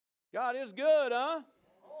God is good, huh?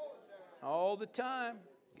 All the time.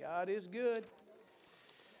 God is good.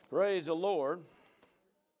 Praise the Lord.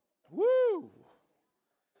 Woo!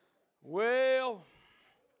 Well,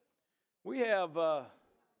 we've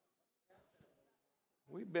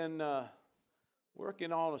been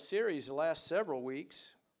working on a series the last several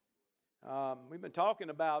weeks. We've been talking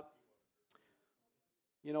about,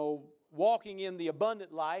 walking in the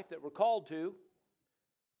abundant life that we're called to.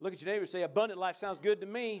 Look at your neighbor and say, abundant life sounds good to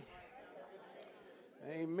me.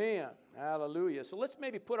 Amen. Hallelujah. So let's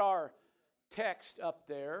maybe put our text up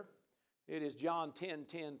there. It is John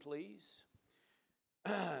 10:10, please.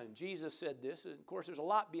 Jesus said this. Of course, there's a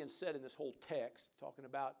lot being said in this whole text, talking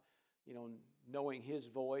about, knowing His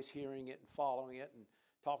voice, hearing it, and following it, and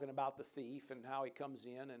talking about the thief and how he comes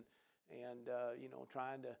in and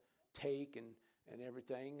trying to take and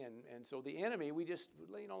everything. And so the enemy, we just,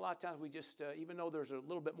 a lot of times we just, even though there's a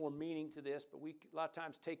little bit more meaning to this, but we a lot of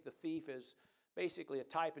times take the thief as basically a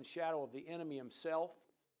type and shadow of the enemy himself.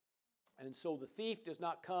 And so the thief does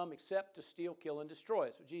not come except to steal, kill, and destroy.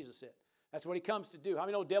 That's what Jesus said. That's what he comes to do. How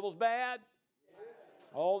many know the devil's bad?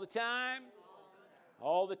 All the time.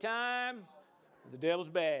 All the time. The devil's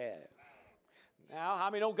bad. Now, how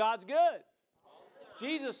many know God's good?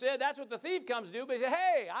 Jesus said that's what the thief comes to do. But he said,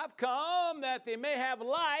 hey, I've come that they may have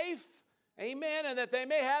life. Amen. And that they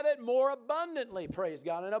may have it more abundantly. Praise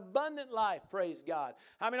God. An abundant life. Praise God.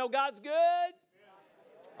 How many know God's good?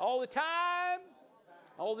 All the time.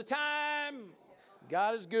 All the time.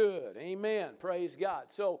 God is good. Amen. Praise God.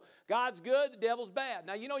 So God's good. The devil's bad.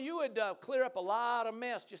 Now, you would clear up a lot of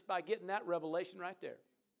mess just by getting that revelation right there.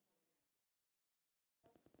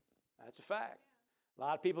 That's a fact. A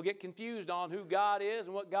lot of people get confused on who God is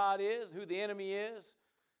and what God is, who the enemy is.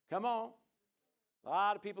 Come on. A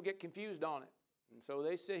lot of people get confused on it. And so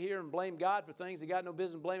they sit here and blame God for things they got no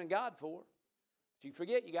business blaming God for. But you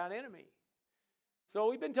forget you got an enemy. So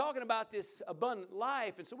we've been talking about this abundant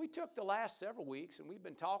life. And so we took the last several weeks and we've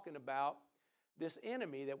been talking about this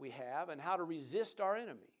enemy that we have and how to resist our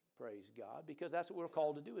enemy. Praise God. Because that's what we're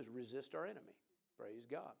called to do, is resist our enemy. Praise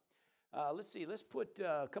God. Let's see. Let's put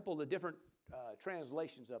a couple of the different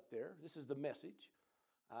translations up there. This is the Message.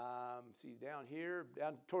 See down here,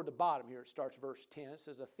 down toward the bottom here, it starts verse 10. It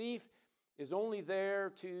says, a thief is only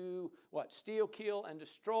there to, steal, kill, and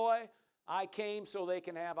destroy. I came so they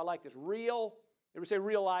can have, I like this, real, everybody say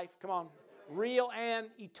real life, come on. Real and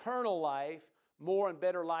eternal life, more and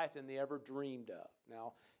better life than they ever dreamed of.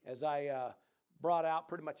 Now, as I brought out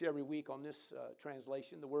pretty much every week on this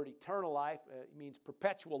translation, the word eternal life means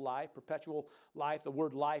perpetual life. Perpetual life, the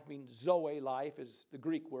word life means Zoe life is the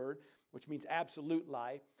Greek word, which means absolute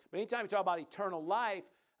life. But anytime you talk about eternal life,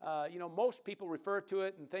 most people refer to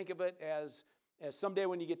it and think of it as someday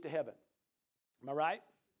when you get to heaven. Am I right?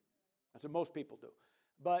 That's what most people do.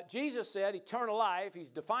 But Jesus said eternal life, he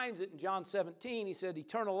defines it in John 17. He said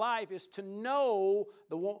eternal life is to know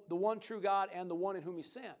the one true God and the one in whom he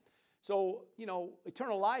sent. So,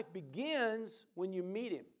 eternal life begins when you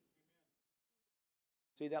meet him.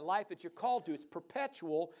 See, that life that you're called to, it's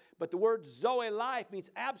perpetual, but the word Zoe life means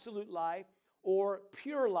absolute life or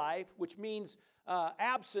pure life, which means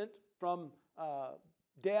absent from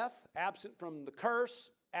death, absent from the curse,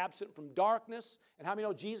 absent from darkness. And how many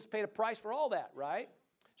know Jesus paid a price for all that, right?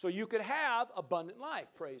 So you could have abundant life,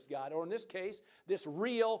 praise God. Or in this case, this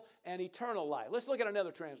real and eternal life. Let's look at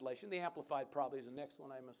another translation. The Amplified probably is the next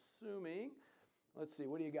one, I'm assuming. Let's see,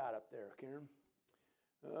 what do you got up there, Karen?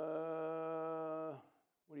 What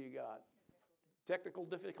do you got? Technical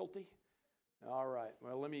difficulty? All right.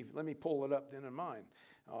 Well, let me pull it up then in mine.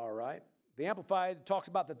 All right. The Amplified talks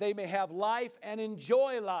about that they may have life and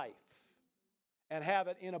enjoy life and have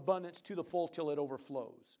it in abundance to the full till it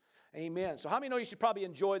overflows. Amen. So how many know you should probably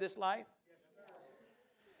enjoy this life? Yes,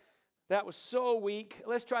 that was so weak.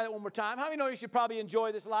 Let's try that one more time. How many know you should probably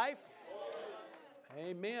enjoy this life? Yes.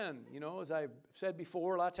 Amen. As I've said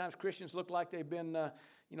before, a lot of times Christians look like they've been,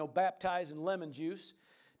 baptized in lemon juice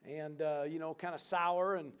and, kind of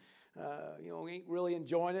sour and, ain't really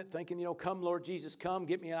enjoying it, thinking, come, Lord Jesus, come,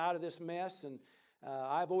 get me out of this mess. And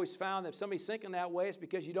I've always found that if somebody's thinking that way, it's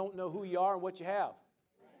because you don't know who you are and what you have.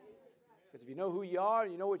 Because if you know who you are,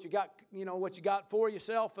 you know what you got for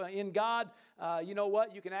yourself in God, you know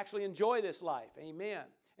what? You can actually enjoy this life. Amen.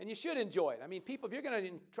 And you should enjoy it. I mean, people, if you're going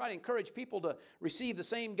to try to encourage people to receive the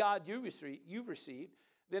same God you've received,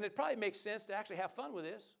 then it probably makes sense to actually have fun with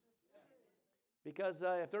this. Because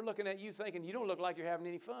if they're looking at you thinking, you don't look like you're having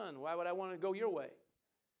any fun, why would I want to go your way?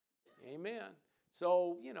 Amen.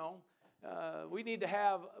 So, we need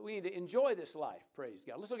to enjoy this life, praise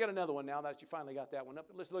God. Let's look at another one now that you finally got that one up.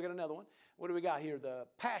 Let's look at another one. What do we got here? The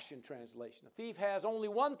Passion Translation. The thief has only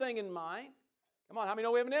one thing in mind. Come on, how many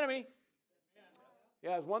know we have an enemy? He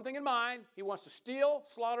has one thing in mind. He wants to steal,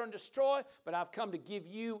 slaughter, and destroy, but I've come to give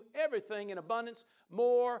you everything in abundance,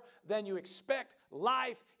 more than you expect,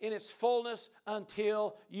 life in its fullness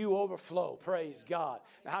until you overflow. Praise God.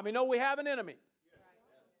 Now, how many know we have an enemy?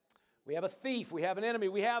 We have a thief. We have an enemy.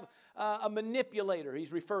 We have a manipulator.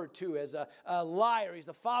 He's referred to as a liar. He's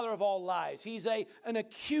the father of all lies. He's an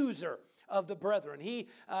accuser of the brethren. He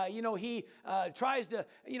tries to,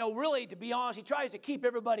 really, to be honest, he tries to keep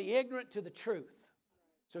everybody ignorant to the truth.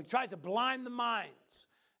 So he tries to blind the minds,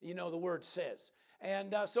 the word says.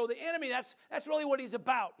 And so the enemy, that's really what he's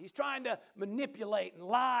about. He's trying to manipulate and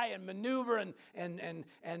lie and maneuver and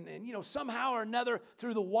somehow or another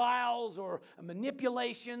through the wiles or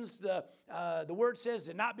manipulations. The word says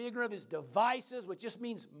to not be ignorant of his devices, which just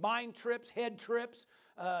means mind trips, head trips.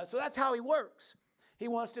 So that's how he works. He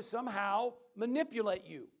wants to somehow manipulate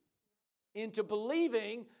you into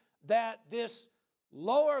believing that this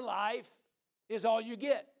lower life is all you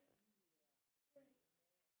get.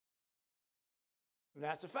 And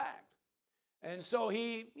that's a fact. And so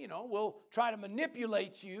he, will try to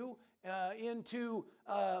manipulate you into,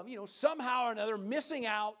 somehow or another missing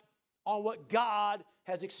out on what God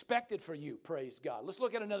has expected for you. Praise God. Let's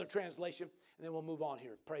look at another translation, and then we'll move on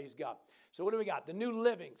here. Praise God. So what do we got? The New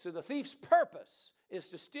Living. So the thief's purpose is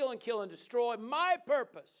to steal and kill and destroy. My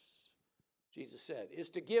purpose, Jesus said, is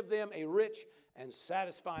to give them a rich and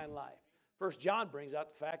satisfying life. First John brings out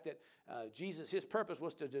the fact that his purpose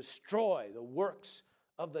was to destroy the works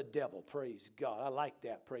of the devil. Praise God. I like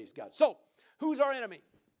that. Praise God. So, who's our enemy?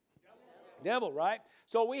 Devil, right?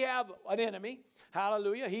 So we have an enemy.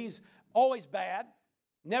 Hallelujah. He's always bad,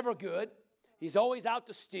 never good. He's always out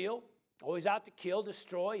to steal, always out to kill,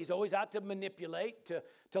 destroy. He's always out to manipulate,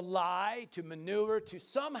 to lie, to maneuver, to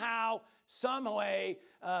somehow, some way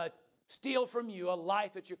steal from you a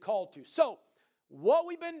life that you're called to. So, what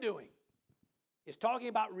we've been doing is talking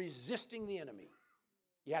about resisting the enemy.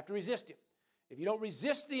 You have to resist him. If you don't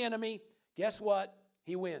resist the enemy, guess what?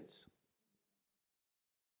 He wins.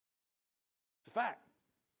 It's a fact.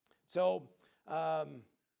 So let's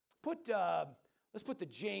put the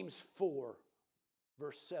James 4,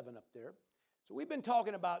 verse 7 up there. So we've been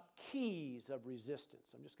talking about keys of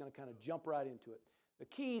resistance. I'm just going to kind of jump right into it. The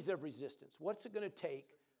keys of resistance. What's it going to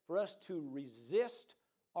take for us to resist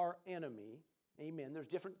our enemy? Amen. There's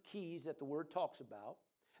different keys that the Word talks about.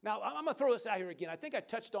 Now, I'm going to throw this out here again. I think I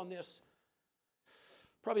touched on this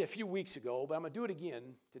probably a few weeks ago, but I'm going to do it again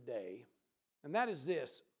today. And that is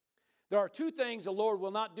this. There are two things the Lord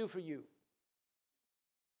will not do for you.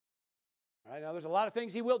 All right, now, there's a lot of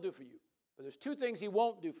things He will do for you, but there's two things He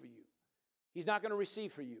won't do for you. He's not going to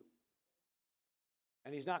receive for you,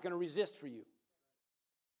 and He's not going to resist for you.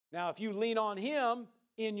 Now, if you lean on Him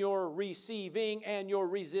in your receiving and your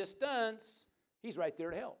resistance, He's right there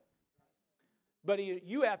to help. But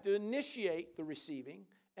you have to initiate the receiving,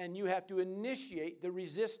 and you have to initiate the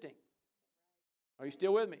resisting. Are you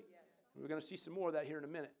still with me? Yes. We're going to see some more of that here in a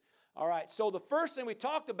minute. All right, so the first thing we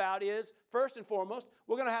talked about is, first and foremost,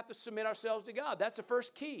 we're going to have to submit ourselves to God. That's the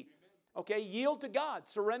first key. Okay, yield to God,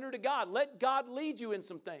 surrender to God. Let God lead you in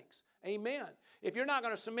some things. Amen. If you're not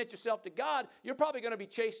going to submit yourself to God, you're probably going to be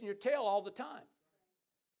chasing your tail all the time.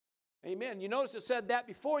 Amen. You notice it said that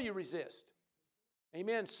before you resist.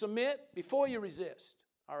 Amen. Submit before you resist.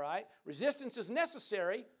 All right. Resistance is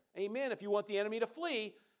necessary. Amen. If you want the enemy to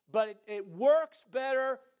flee. But it works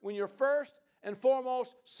better when you're first and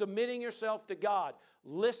foremost submitting yourself to God.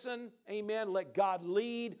 Listen. Amen. Let God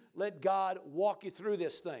lead. Let God walk you through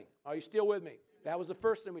this thing. Are you still with me? That was the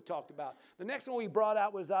first thing we talked about. The next one we brought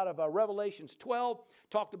out was out of Revelations 12.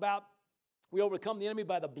 Talked about we overcome the enemy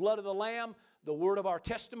by the blood of the Lamb, the word of our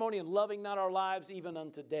testimony, and loving not our lives even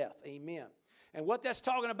unto death. Amen. And what that's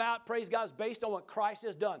talking about, praise God, is based on what Christ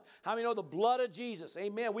has done. How many know the blood of Jesus?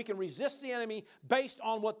 Amen. We can resist the enemy based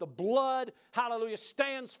on what the blood, hallelujah,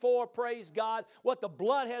 stands for, praise God. What the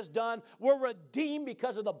blood has done. We're redeemed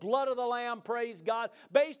because of the blood of the Lamb, praise God,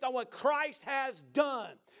 based on what Christ has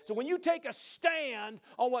done. So when you take a stand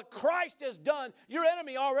on what Christ has done, your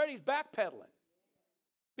enemy already is backpedaling.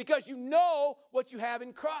 Because you know what you have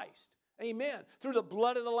in Christ. Amen. Through the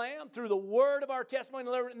blood of the Lamb, through the word of our testimony.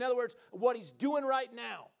 In other words, what He's doing right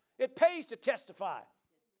now. It pays to testify.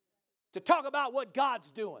 To talk about what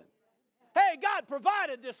God's doing. Hey, God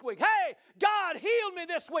provided this week. Hey, God healed me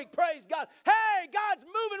this week. Praise God. Hey, pray. God's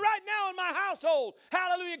moving right now in my household.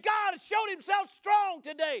 Hallelujah. God has showed himself strong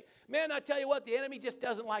today. Man, I tell you what, the enemy just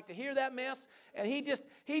doesn't like to hear that mess. And he just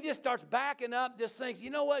starts backing up, just thinks, you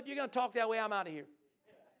know what, if you're going to talk that way, I'm out of here.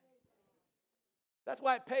 That's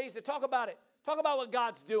why it pays to talk about it. Talk about what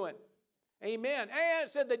God's doing. Amen. And it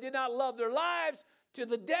said they did not love their lives to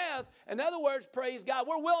the death. In other words, praise God,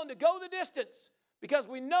 we're willing to go the distance because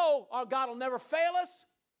we know our God will never fail us,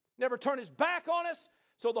 never turn his back on us.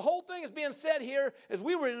 So the whole thing is being said here is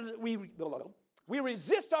we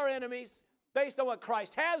resist our enemies based on what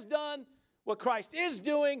Christ has done, what Christ is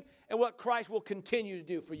doing, and what Christ will continue to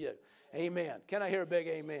do for you. Amen. Can I hear a big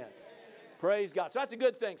amen? Amen. Praise God. So that's a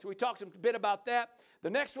good thing. So we talked a bit about that. The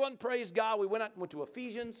next one, praise God, we went to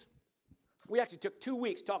Ephesians. We actually took 2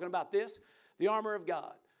 weeks talking about this, the armor of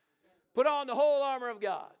God. Put on the whole armor of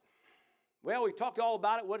God. Well, we talked all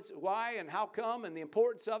about it, why and how come and the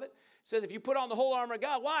importance of it. It says if you put on the whole armor of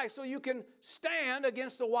God, why? So you can stand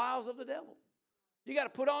against the wiles of the devil. You got to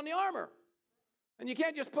put on the armor. And you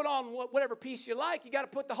can't just put on whatever piece you like. You got to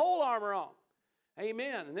put the whole armor on.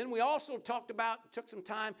 Amen. And then we also took some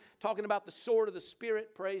time talking about the sword of the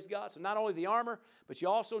Spirit, praise God. So not only the armor, but you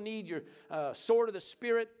also need your sword of the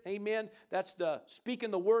Spirit, amen. That's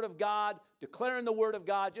speaking the word of God, declaring the word of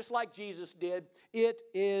God, just like Jesus did. It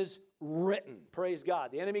is written, praise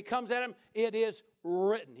God. The enemy comes at him, it is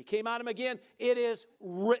written. He came at him again, it is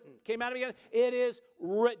written. Came at him again, it is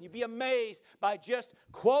written. You'd be amazed by just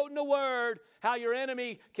quoting the word, how your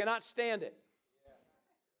enemy cannot stand it.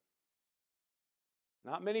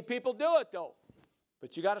 Not many people do it, though.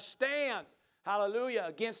 But you got to stand, hallelujah,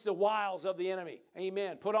 against the wiles of the enemy.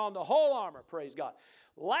 Amen. Put on the whole armor, praise God.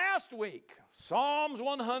 Last week, Psalms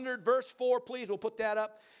 100, verse 4, please, we'll put that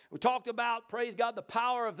up. We talked about, praise God, the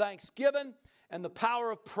power of thanksgiving and the power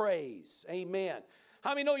of praise. Amen.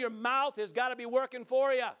 How many know your mouth has got to be working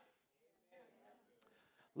for you?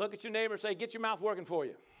 Look at your neighbor and say, get your mouth working for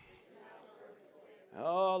you.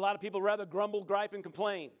 Oh, a lot of people rather grumble, gripe, and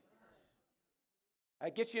complain.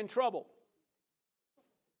 That gets you in trouble.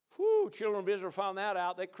 Whew, children of Israel found that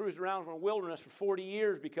out. They cruised around in the wilderness for 40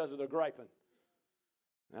 years because of their griping.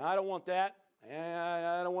 Now, I don't want that.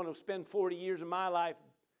 I don't want to spend 40 years of my life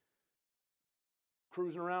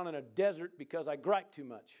cruising around in a desert because I gripe too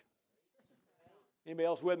much. Anybody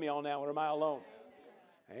else with me on that one, or am I alone?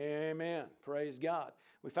 Amen. Praise God.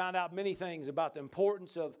 We found out many things about the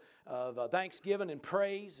importance of thanksgiving and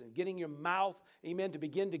praise and getting your mouth, amen, to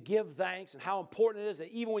begin to give thanks, and how important it is that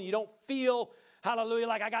even when you don't feel, hallelujah,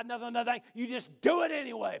 like I got nothing to thank, you just do it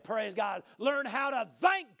anyway. Praise God. Learn how to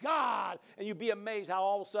thank God. And you'd be amazed how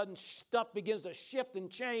all of a sudden stuff begins to shift and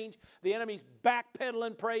change. The enemy's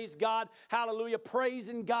backpedaling, praise God. Hallelujah,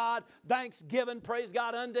 praising God. Thanksgiving, praise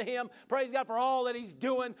God unto him. Praise God for all that he's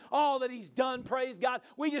doing, all that he's done, praise God.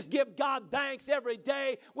 We just give God thanks every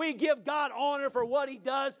day. We give God honor for what he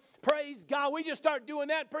does. Praise God. We just start doing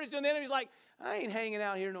that. Pretty soon the enemy's like, I ain't hanging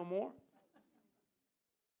out here no more.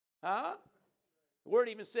 Huh? The word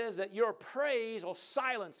even says that your praise will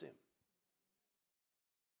silence him.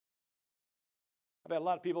 I've had a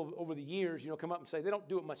lot of people over the years, come up and say, they don't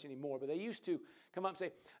do it much anymore, but they used to come up and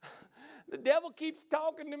say, the devil keeps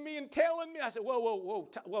talking to me and telling me. I said,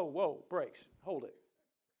 whoa, brakes, hold it.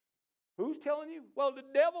 Who's telling you? Well, the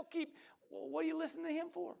devil what are you listening to him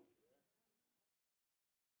for?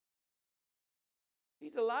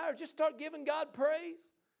 He's a liar. Just start giving God praise,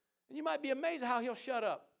 and you might be amazed at how he'll shut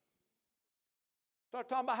up. Start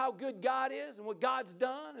talking about how good God is and what God's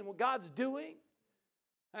done and what God's doing.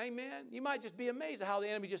 Amen. You might just be amazed at how the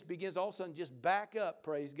enemy just begins all of a sudden just back up,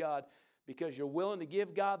 praise God, because you're willing to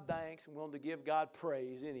give God thanks and willing to give God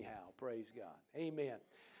praise anyhow. Praise God. Amen.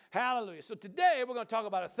 Hallelujah. So today we're going to talk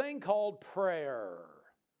about a thing called prayer.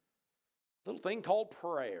 A little thing called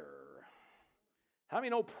prayer. How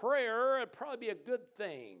many know prayer would probably be a good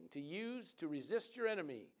thing to use to resist your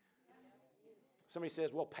enemy? Somebody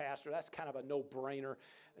says, well, Pastor, that's kind of a no-brainer.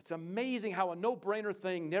 It's amazing how a no-brainer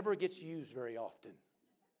thing never gets used very often.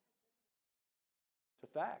 It's a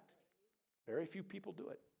fact. Very few people do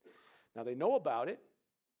it. Now, they know about it.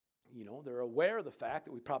 They're aware of the fact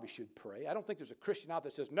that we probably should pray. I don't think there's a Christian out there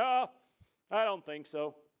that says, no, I don't think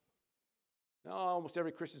so. No, almost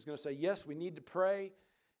every Christian is going to say, yes, we need to pray.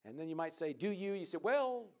 And then you might say, do you? You say,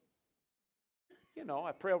 well,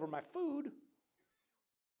 I pray over my food.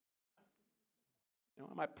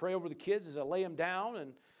 I might pray over the kids as I lay them down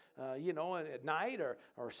and, at night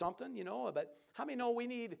or something, But how many know we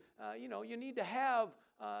need, you need to have,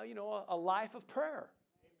 a life of prayer.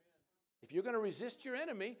 If you're going to resist your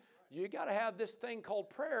enemy, you got to have this thing called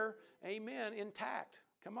prayer, amen, intact.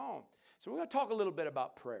 Come on. So we're going to talk a little bit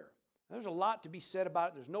about prayer. There's a lot to be said about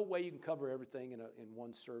it. There's no way you can cover everything in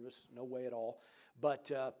one service, no way at all.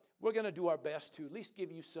 But we're going to do our best to at least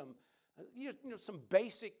give you some, some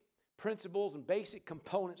basic principles and basic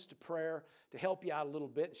components to prayer to help you out a little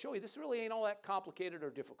bit and show you this really ain't all that complicated or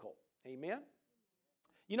difficult. Amen?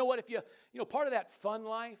 You know what? If part of that fun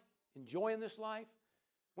life, enjoying this life,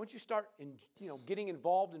 once you start getting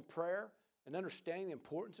involved in prayer and understanding the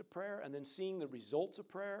importance of prayer and then seeing the results of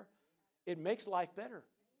prayer, it makes life better.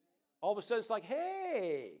 All of a sudden it's like,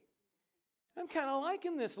 hey, I'm kind of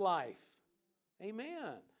liking this life.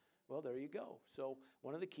 Amen. Well, there you go. So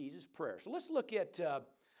one of the keys is prayer. So let's look at,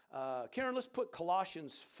 Karen, let's put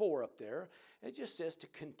Colossians 4 up there. It just says to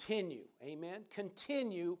continue. Amen.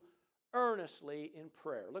 Continue earnestly in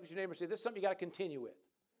prayer. Look at your neighbor and say, this is something you got to continue with.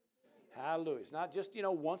 Hallelujah. It's not just,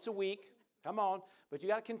 once a week. Come on. But you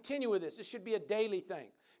got to continue with this. This should be a daily thing.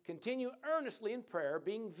 Continue earnestly in prayer,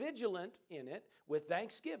 being vigilant in it with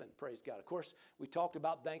thanksgiving. Praise God. Of course, we talked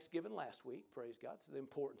about Thanksgiving last week. Praise God. So the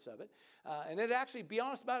importance of it. And it actually, be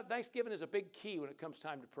honest about it, Thanksgiving is a big key when it comes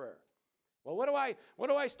time to prayer. Well, what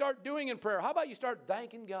do I start doing in prayer? How about you start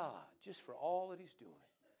thanking God just for all that He's doing?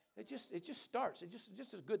 It just starts. It just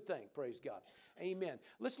is a good thing. Praise God. Amen.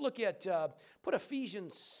 Let's look at, put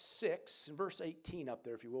Ephesians 6 and verse 18 up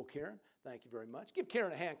there, if you will, Karen. Thank you very much. Give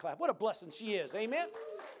Karen a hand clap. What a blessing she is. Amen.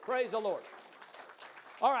 Praise the Lord.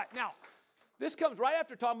 All right. Now, this comes right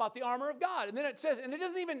after talking about the armor of God. And then it says, and it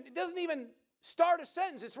doesn't even start a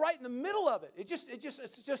sentence. It's right in the middle of it. It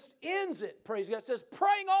just ends it. Praise God. It says,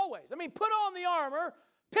 praying always. I mean, put on the armor,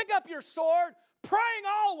 pick up your sword, praying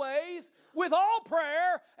always with all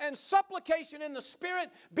prayer and supplication in the Spirit,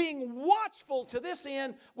 being watchful to this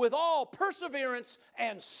end with all perseverance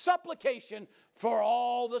and supplication for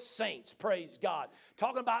all the saints. Praise God.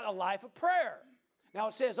 Talking about a life of prayer. Now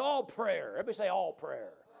it says all prayer. Everybody say all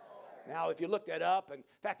prayer. Now if you look that up, and in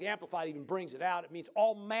fact the Amplified even brings it out, it means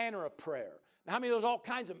all manner of prayer. Now how many of those all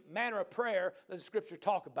kinds of manner of prayer that the Scripture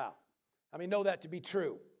talk about? I mean, know that to be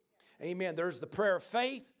true. Amen. There's the prayer of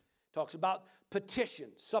faith. Talks about petition,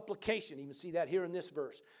 supplication. You even see that here in this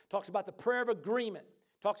verse. Talks about the prayer of agreement.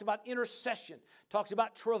 Talks about intercession. Talks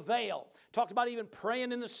about travail. Talks about even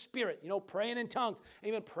praying in the Spirit. Praying in tongues.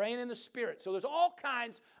 Even praying in the Spirit. So there's all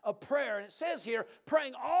kinds of prayer. And it says here,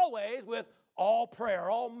 praying always with all prayer,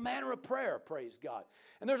 all manner of prayer, praise God.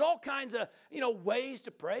 And there's all kinds of, ways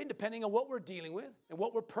to pray, depending on what we're dealing with and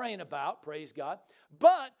what we're praying about, praise God.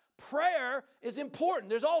 But prayer is important.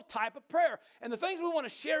 There's all type of prayer. And the things we want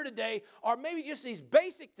to share today are maybe just these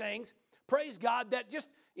basic things, praise God, that just,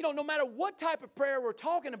 no matter what type of prayer we're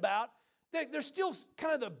talking about, there's still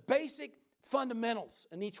kind of the basic fundamentals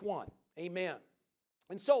in each one. Amen.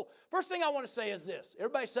 And so, first thing I want to say is this.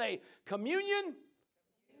 Everybody say communion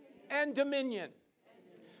and dominion.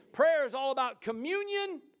 Prayer is all about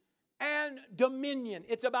communion and dominion.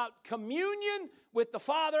 It's about communion with the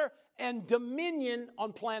Father and dominion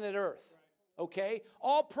on planet Earth. Okay?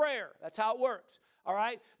 All prayer. That's how it works. All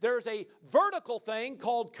right? There's a vertical thing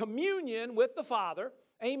called communion with the Father.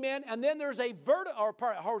 Amen. And then there's a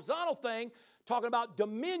horizontal thing talking about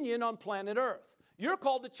dominion on planet Earth. You're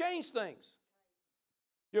called to change things.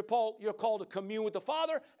 You're called to commune with the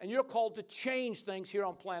Father, and you're called to change things here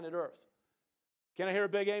on planet Earth. Can I hear a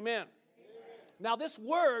big amen? Amen. Now, this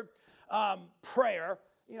word, prayer,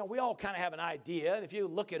 we all kind of have an idea. And if you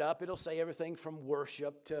look it up, it'll say everything from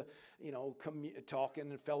worship to, talking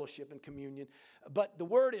and fellowship and communion. But the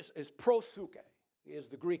word is proseuche, is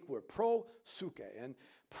the Greek word, proseuche. And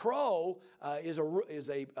pro is a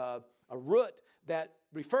root that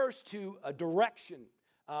refers to a direction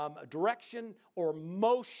or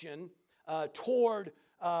motion toward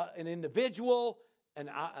an individual,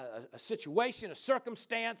 a situation, a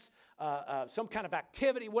circumstance, some kind of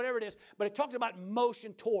activity, whatever it is. But it talks about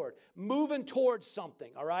motion toward, moving towards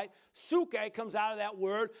something, all right? Suke comes out of that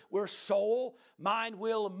word where soul, mind,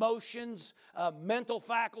 will, emotions, mental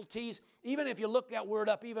faculties. Even if you look that word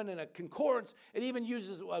up, even in a concordance, it even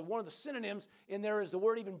uses one of the synonyms in there is the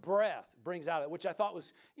word even breath, brings out it, which I thought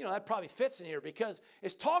was, that probably fits in here because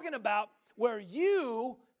it's talking about where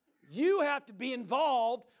you have to be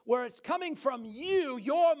involved, where it's coming from you,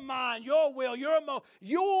 your mind, your will,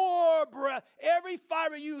 your breath. Every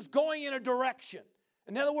fiber of you is going in a direction.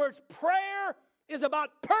 In other words, prayer is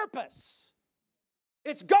about purpose.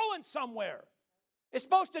 It's going somewhere. It's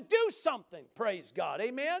supposed to do something, praise God.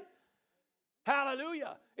 Amen?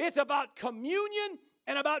 Hallelujah. It's about communion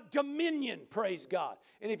and about dominion, praise God.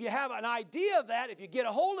 And if you have an idea of that, if you get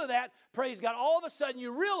a hold of that, praise God, all of a sudden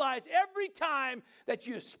you realize every time that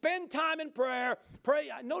you spend time in prayer, pray.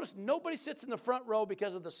 I notice nobody sits in the front row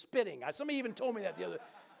because of the spitting. Somebody even told me that the other day.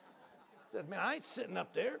 Said, man, I ain't sitting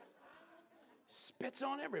up there. Spits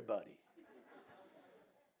on everybody.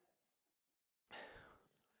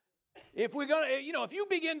 If we're going to, if you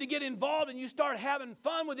begin to get involved and you start having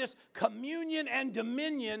fun with this communion and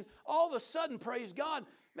dominion, all of a sudden, praise God,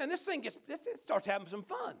 man, this thing it starts having some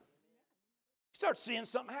fun. You start seeing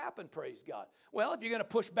something happen, praise God. Well, if you're going to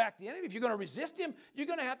push back the enemy, if you're going to resist him, you're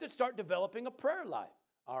going to have to start developing a prayer life.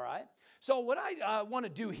 All right? So what I want to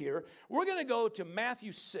do here, we're going to go to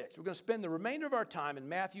Matthew 6. We're going to spend the remainder of our time in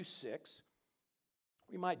Matthew 6.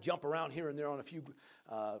 We might jump around here and there on a few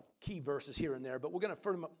key verses here and there, but we're going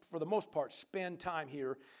to, for the most part, spend time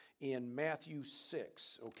here in Matthew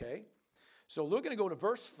 6, okay? So we're going to go to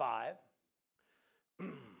verse 5.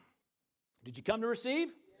 Did you come to receive?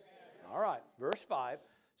 Yes. All right, verse 5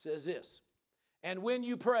 says this. And when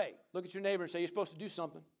you pray, look at your neighbor and say, you're supposed to do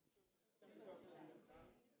something.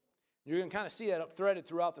 You're going to kind of see that threaded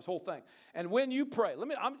throughout this whole thing. And when you pray,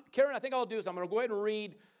 Karen, I think I'll do is I'm going to go ahead and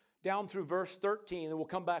read down through verse 13, and we'll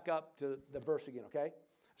come back up to the verse again, okay?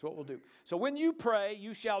 That's what we'll do. So when you pray,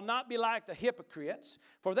 you shall not be like the hypocrites,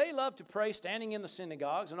 for they love to pray standing in the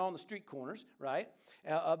synagogues and on the street corners, right,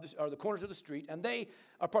 or the corners of the street, and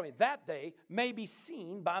that they may be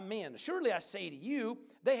seen by men. Surely I say to you,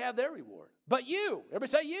 they have their reward. But you,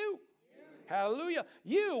 everybody say you. Hallelujah.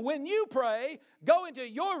 You, when you pray, go into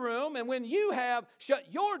your room, and when you have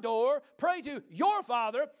shut your door, pray to your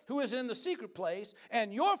Father who is in the secret place,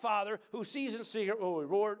 and your Father who sees in secret will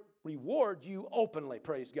reward you openly.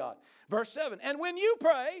 Praise God. Verse 7, and when you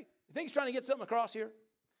pray, you think he's trying to get something across here?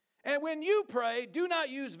 And when you pray, do not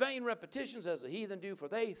use vain repetitions as the heathen do, for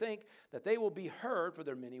they think that they will be heard for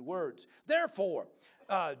their many words. Therefore,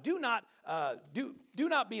 do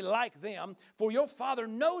not be like them, for your Father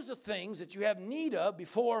knows the things that you have need of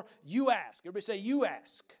before you ask. Everybody say, you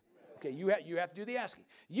ask. Okay, you have to do the asking.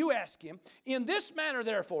 You ask him. In this manner,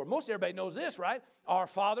 therefore, most everybody knows this, right? Our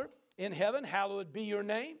Father in heaven, hallowed be your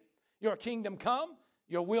name. Your kingdom come.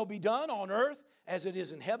 Your will be done on earth as it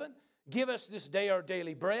is in heaven. Give us this day our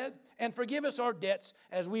daily bread, and forgive us our debts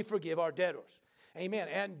as we forgive our debtors. Amen.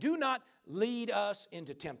 And do not lead us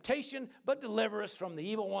into temptation, but deliver us from the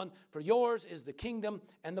evil one. For yours is the kingdom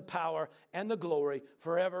and the power and the glory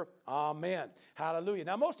forever. Amen. Hallelujah.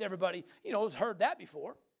 Now, most everybody, has heard that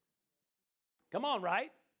before. Come on,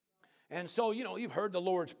 right? And so, you've heard the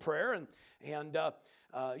Lord's Prayer,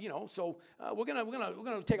 so we're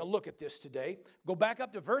gonna take a look at this today. Go back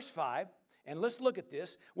up to verse 5. And let's look at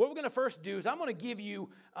this. What we're going to first do is I'm going to give you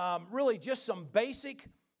really just some basic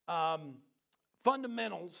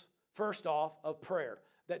fundamentals, first off, of prayer.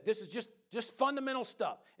 That this is just fundamental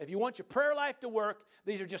stuff. If you want your prayer life to work,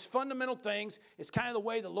 these are just fundamental things. It's kind of the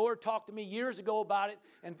way the Lord talked to me years ago about it.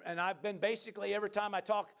 And I've been basically, every time I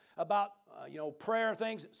talk about prayer and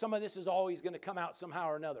things, some of this is always going to come out somehow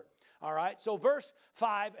or another. All right, so verse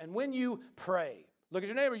 5, and when you pray. Look at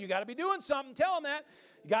your neighbor. You got to be doing something. Tell them that.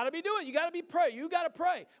 You got to be doing. You got to be praying. You got to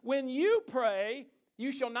pray. When you pray,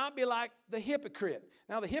 you shall not be like the hypocrite.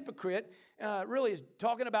 Now, the hypocrite really is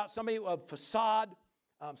talking about somebody of facade,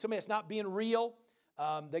 somebody that's not being real.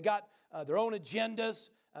 They got their own agendas.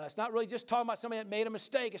 It's not really just talking about somebody that made a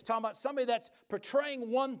mistake. It's talking about somebody that's portraying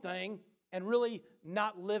one thing and really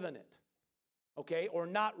not living it, okay, or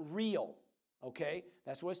not real, okay?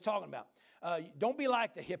 That's what it's talking about. Don't be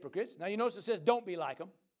like the hypocrites. Now, you notice it says don't be like them.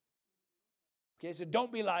 Okay, so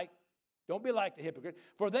don't be like the hypocrite.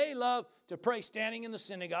 For they love to pray standing in the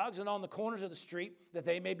synagogues and on the corners of the street, that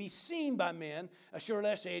they may be seen by men. Assuredly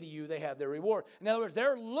I say to you, they have their reward. In other words,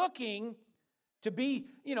 they're looking to be,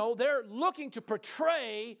 they're looking to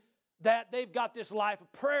portray that they've got this life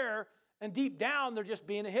of prayer, and deep down they're just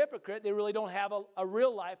being a hypocrite. They really don't have a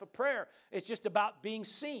real life of prayer. It's just about being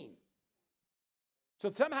seen. So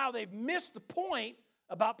somehow they've missed the point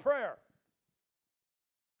about prayer.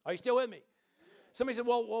 Are you still with me? Somebody said,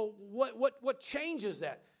 well, what changes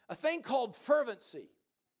that? A thing called fervency.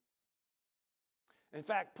 In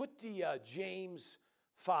fact, put the James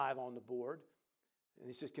 5 on the board. And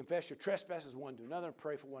he says, confess your trespasses one to another and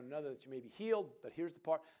pray for one another that you may be healed. But here's the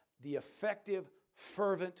part. The effective,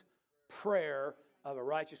 fervent prayer of a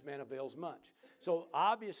righteous man avails much. So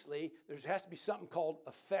obviously, there has to be something called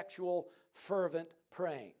effectual, fervent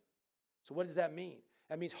praying. So what does that mean?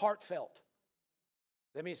 That means heartfelt.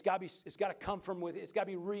 That means it's got to come from within. It's got to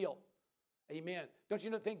be real. Amen. Don't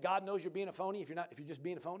you think God knows you're being a phony if you're just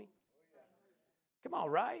being a phony? Come on,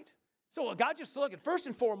 right? So God just looking, first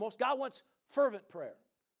and foremost, God wants fervent prayer.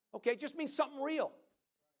 Okay, it just means something real.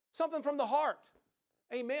 Something from the heart.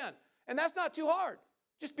 Amen. And that's not too hard.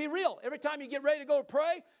 Just be real. Every time you get ready to go to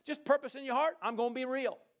pray, just purpose in your heart, I'm going to be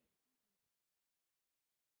real.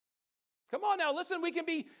 Come on now, listen, we can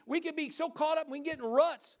be so caught up, we can get in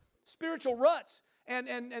ruts spiritual ruts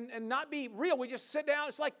and not be real. We just sit down.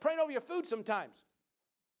 It's like praying over your food sometimes.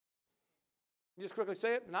 You just quickly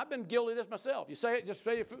say it, and I've been guilty of this myself. You say it, just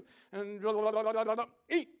say your food, and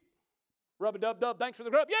eat. Rub-a-dub-dub, thanks for the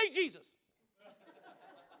grub. Yay, Jesus!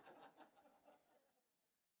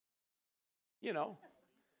 You know,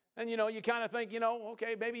 and, you kind of think,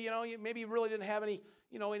 okay, maybe, maybe you really didn't have any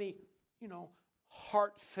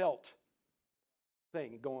heartfelt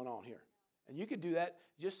thing going on here. And you could do that,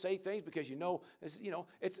 just say things because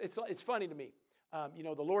it's funny to me.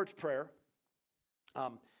 The Lord's Prayer,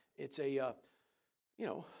 it's a,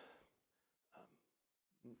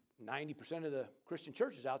 90% of the Christian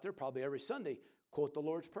churches out there, probably every Sunday, quote the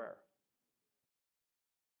Lord's Prayer.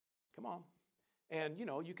 Come on. And, you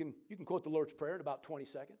can quote the Lord's Prayer in about 20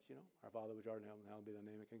 seconds, Our Father which art in heaven, hallowed be thy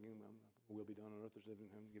name, thy kingdom will be done on earth as it is in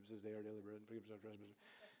heaven. Give us this day our daily bread, and forgive us our trespasses.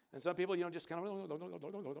 And some people, just kind of.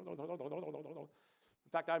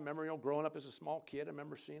 In fact, I remember, growing up as a small kid, I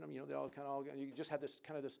remember seeing them, they all kind of, you just had this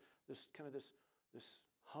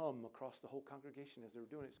hum across the whole congregation as they were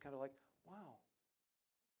doing it. It's kind of like, wow.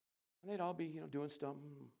 And they'd all be, doing stuff.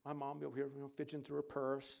 My mom would be over here, fidgeting through her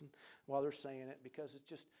purse and while they're saying it, because it's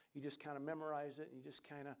just, you just kind of memorize it and you just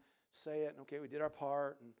kind of say it. And okay, we did our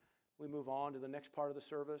part, and we move on to the next part of the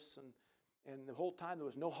service. And the whole time there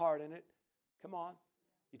was no heart in it. Come on.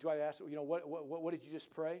 You try to ask, what did you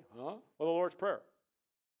just pray? Huh? Well, the Lord's Prayer.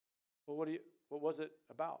 Well, what was it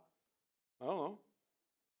about? I don't know.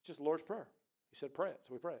 It's just the Lord's Prayer. He said pray it,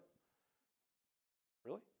 so we pray it.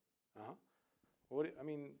 Really? Uh-huh. Well,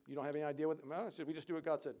 you don't have any idea what? We just do what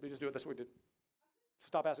God said. We just do it. That's what we did.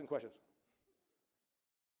 Stop asking questions.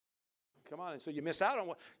 Come on, and so you miss out on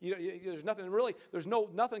what there's nothing really. There's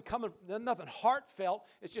nothing coming. Nothing heartfelt.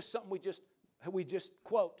 It's just something we just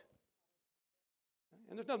quote.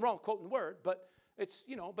 And there's nothing wrong with quoting the word, but it's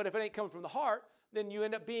But if it ain't coming from the heart, then you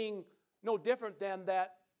end up being no different than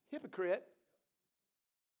that hypocrite.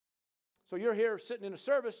 So you're here sitting in a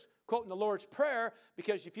service quoting the Lord's Prayer,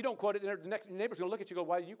 because if you don't quote it, the next neighbor's going to look at you and go,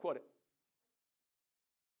 why didn't you quote it?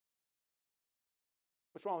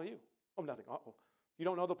 What's wrong with you? Oh, nothing. Uh-oh. You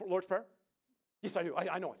don't know the Lord's Prayer? Yes, I do.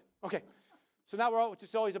 I know it. Okay. So now it's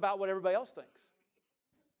just always about what everybody else thinks.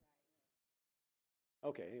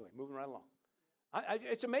 Okay, anyway, moving right along.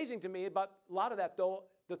 It's amazing to me about a lot of that, though.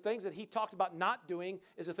 The things that he talks about not doing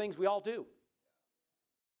is the things we all do.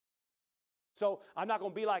 So I'm not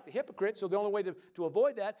going to be like the hypocrite. So the only way to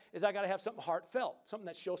avoid that is I got to have something heartfelt, something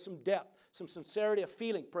that shows some depth, some sincerity of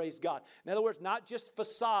feeling, praise God. In other words, not just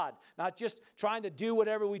facade, not just trying to do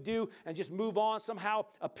whatever we do and just move on, somehow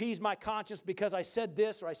appease my conscience because I said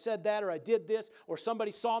this or I said that or I did this or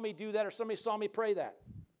somebody saw me do that or somebody saw me pray that.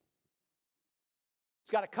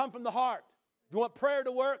 It's got to come from the heart. You want prayer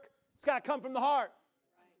to work? It's got to come from the heart.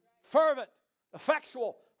 Fervent,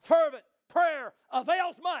 effectual, fervent prayer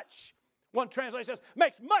avails much. One translation says,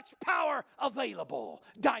 makes much power available,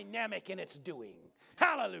 dynamic in its doing.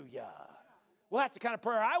 Hallelujah. Well, that's the kind of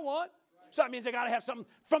prayer I want. So that means I got to have something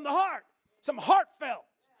from the heart, some heartfelt.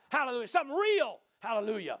 Hallelujah. Something real.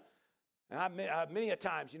 Hallelujah. And I many a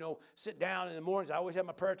times, sit down in the mornings. I always have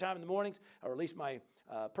my prayer time in the mornings, or at least my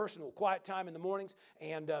personal quiet time in the mornings.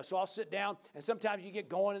 And so I'll sit down, and sometimes you get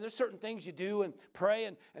going, and there's certain things you do and pray,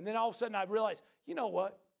 and then all of a sudden I realize, you know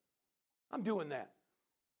what? I'm doing that.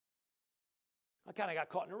 I kind of got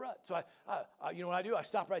caught in a rut. So you know what I do? I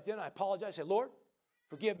stop right then. I apologize. I say, Lord,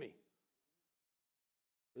 forgive me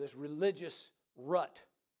for this religious rut.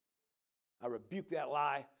 I rebuke that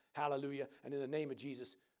lie. Hallelujah. And in the name of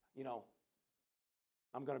Jesus,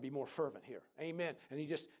 I'm going to be more fervent here. Amen. And you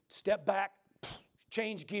just step back,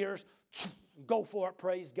 change gears, go for it.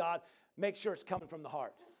 Praise God. Make sure it's coming from the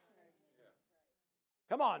heart.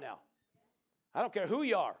 Come on now. I don't care who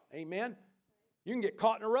you are. Amen. You can get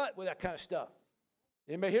caught in a rut with that kind of stuff.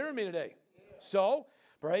 Anybody hearing me today? Yeah. So,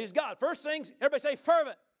 praise God. First things, everybody say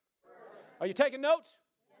fervent. Are you taking notes?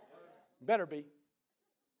 Yes. Better be.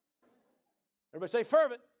 Everybody say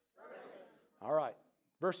fervent. All right.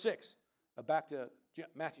 Verse 6. Back to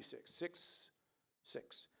Matthew 6.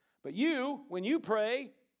 But you, when you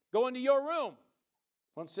pray, go into your room.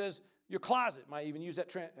 One says your closet. Might even use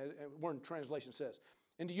that word translation says.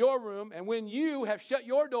 Into your room, and when you have shut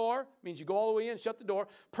your door, means you go all the way in, shut the door,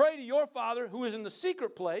 pray to your Father who is in the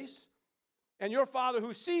secret place, and your Father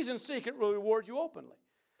who sees in secret will reward you openly.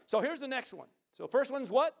 So here's the next one. So first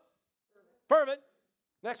one's what? Fervent.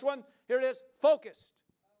 Next one, here it is, focused.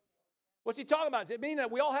 What's he talking about? Does it mean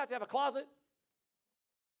that we all have to have a closet?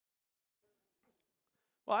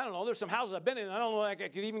 Well, I don't know. There's some houses I've been in, and I don't know if I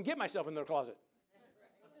could even get myself in their closet.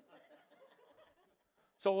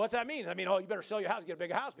 So what's that mean? I mean, you better sell your house, get a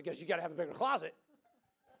bigger house because you got to have a bigger closet.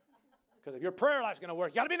 Because if your prayer life's going to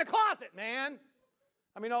work, you got to be in the closet, man.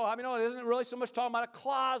 It isn't really so much talking about a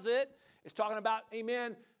closet. It's talking about,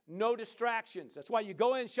 amen, no distractions. That's why you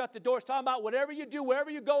go in, shut the door. It's talking about whatever you do,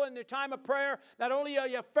 wherever you go in the time of prayer, not only are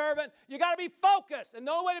you fervent, you got to be focused. And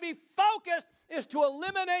the only way to be focused is to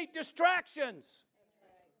eliminate distractions.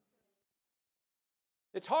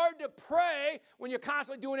 It's hard to pray when you're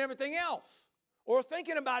constantly doing everything else or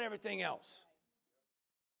thinking about everything else.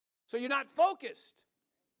 So you're not focused.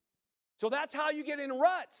 So that's how you get in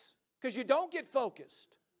ruts, because you don't get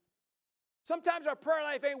focused. Sometimes our prayer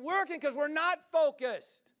life ain't working because we're not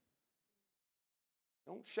focused.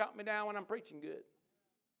 Don't shout me down when I'm preaching good.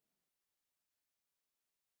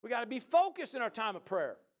 We got to be focused in our time of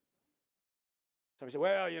prayer. Somebody say,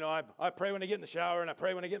 well, I pray when I get in the shower, and I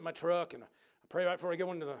pray when I get in my truck, and I pray right before I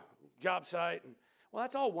go into the job site. And, well,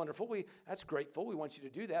 that's all wonderful. That's grateful. We want you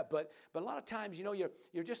to do that. But a lot of times,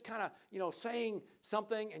 you're just kind of, saying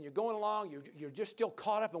something, and you're going along. You're just still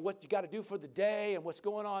caught up in what you got to do for the day and what's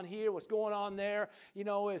going on here, what's going on there.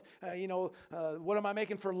 What am I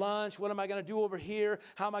making for lunch? What am I going to do over here?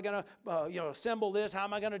 How am I going to, assemble this? How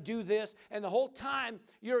am I going to do this? And the whole time,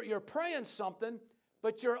 you're praying something,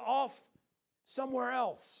 but you're off somewhere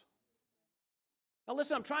else. Now,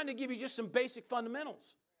 listen, I'm trying to give you just some basic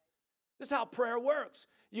fundamentals. This is how prayer works.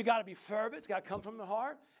 You got to be fervent. It's got to come from the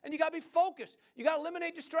heart. And you got to be focused. You got to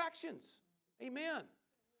eliminate distractions. Amen.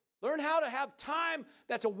 Learn how to have time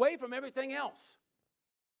that's away from everything else.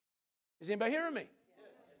 Is anybody hearing me? Yes.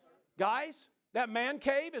 Guys, that man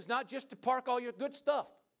cave is not just to park all your good stuff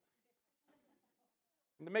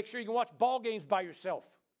and to make sure you can watch ball games by yourself.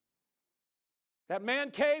 That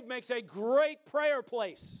man cave makes a great prayer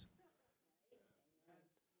place.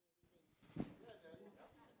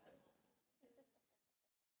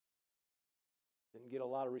 Get a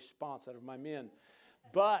lot of response out of my men.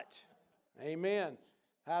 But, amen,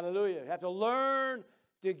 hallelujah. You have to learn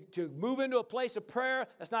to move into a place of prayer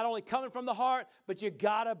that's not only coming from the heart, but you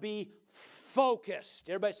got to be focused.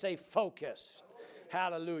 Everybody say focused.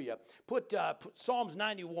 Hallelujah. Put Psalms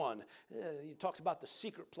 91. He talks about the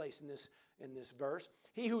secret place in this verse.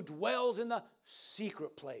 He who dwells in the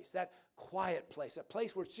secret place, that quiet place, that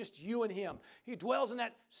place where it's just you and him. He dwells in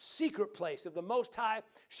that secret place of the Most High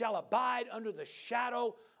shall abide under the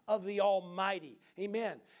shadow of the Almighty.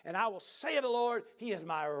 Amen. And I will say of the Lord, he is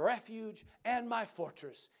my refuge and my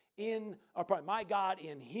fortress. My God,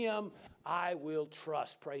 in him I will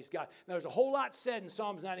trust. Praise God. Now, there's a whole lot said in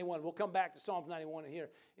Psalms 91. We'll come back to Psalms 91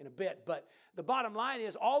 here in a bit. But the bottom line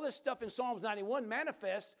is all this stuff in Psalms 91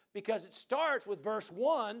 manifests because it starts with verse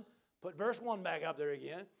 1. Put verse 1 back up there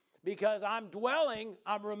again. Because I'm dwelling,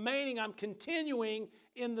 I'm remaining, I'm continuing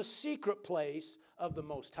in the secret place of the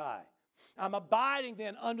Most High. I'm abiding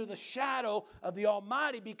then under the shadow of the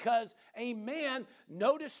Almighty because, amen,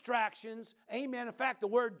 no distractions, amen. In fact, the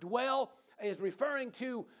word dwell is referring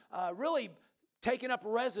to really taking up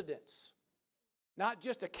residence, not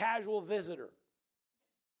just a casual visitor.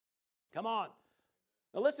 Come on.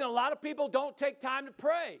 Now listen, a lot of people don't take time to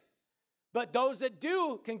pray, but those that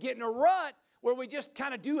do can get in a rut where we just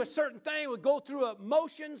kind of do a certain thing, we go through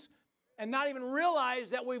emotions and not even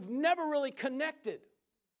realize that we've never really connected.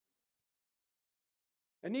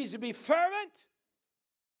 It needs to be fervent,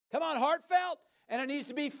 come on, heartfelt, and it needs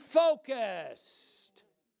to be focused.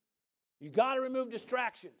 You got to remove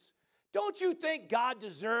distractions. Don't you think God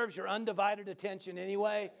deserves your undivided attention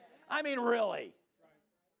anyway? I mean, really.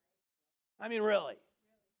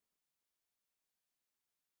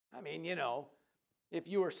 If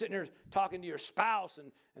you were sitting there talking to your spouse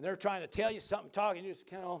and they're trying to tell you something, talking, you just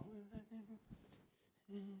kind of,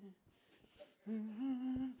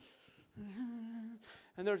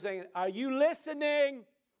 and they're saying, are you listening?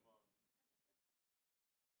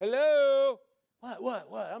 Hello?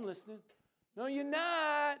 What? I'm listening. No, you're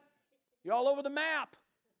not. You're all over the map.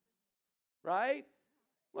 Right?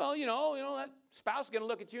 Well, that spouse is going to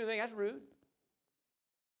look at you and think, that's rude.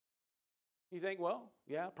 You think, well,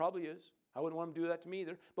 yeah, probably is. I wouldn't want them to do that to me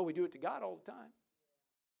either, but we do it to God all the time.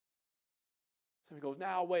 Somebody goes,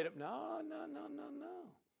 now wait up. No.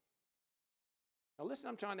 Now listen,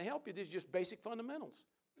 I'm trying to help you. These are just basic fundamentals.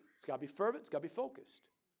 It's got to be fervent. It's got to be focused.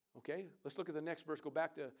 Okay, let's look at the next verse. Go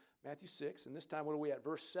back to Matthew 6, and this time what are we at?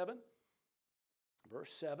 Verse 7.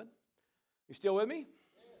 Verse 7. You still with me?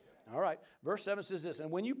 All right. Verse 7 says this,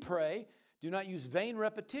 and when you pray, do not use vain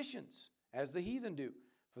repetitions, as the heathen do,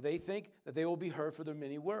 for they think that they will be heard for their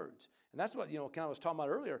many words. And that's what, kind of was talking about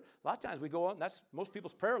earlier. A lot of times we go on, most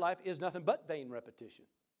people's prayer life is nothing but vain repetition.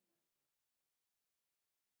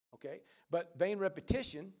 Okay? But vain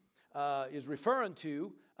repetition is referring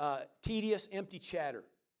to tedious, empty chatter.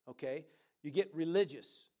 Okay? You get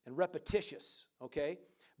religious. And and repetitious, okay?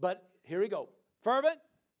 But here we go. Fervent,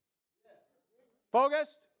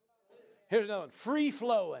 focused. Here's another one.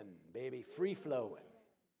 Free-flowing, baby, free-flowing.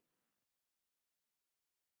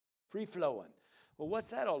 Free-flowing. Well,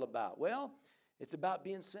 what's that all about? Well, it's about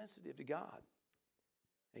being sensitive to God.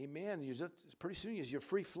 Amen. Pretty soon, as you're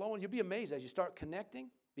free-flowing, you'll be amazed as you start connecting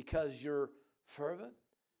because you're fervent,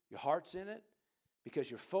 your heart's in it,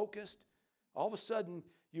 because you're focused. All of a sudden,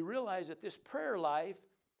 you realize that this prayer life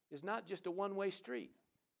is not just a one-way street.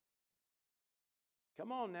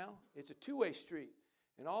 Come on now. It's a two-way street.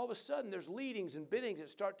 And all of a sudden, there's leadings and biddings that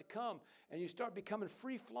start to come, and you start becoming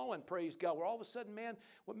free-flowing, praise God, where all of a sudden, man,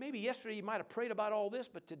 well, maybe yesterday you might have prayed about all this,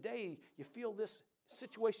 but today you feel this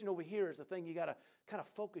situation over here is the thing you got to kind of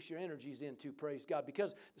focus your energies into, praise God,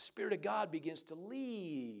 because the Spirit of God begins to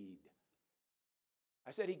lead.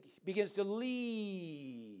 I said He begins to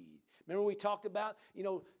lead. Remember we talked about,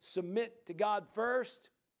 submit to God first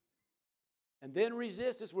and then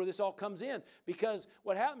resist. This is where this all comes in. Because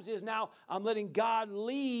what happens is now I'm letting God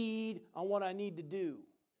lead on what I need to do.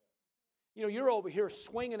 You're over here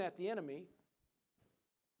swinging at the enemy,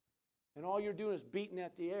 and all you're doing is beating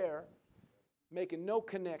at the air, making no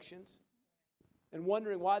connections, and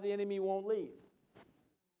wondering why the enemy won't leave.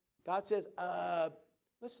 God says,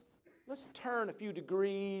 let's turn a few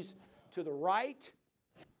degrees to the right.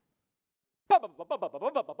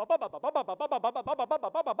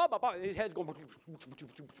 His head's going.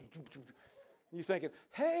 You're thinking,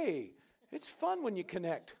 hey, it's fun when you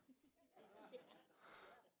connect.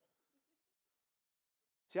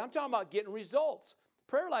 See, I'm talking about getting results.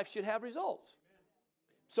 Prayer life should have results.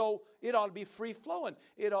 So it ought to be free-flowing.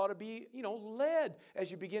 It ought to be, led.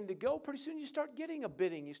 As you begin to go, pretty soon you start getting a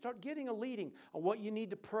bidding. You start getting a leading on what you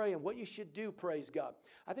need to pray and what you should do, praise God.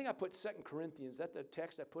 I think I put 2 Corinthians. Is that the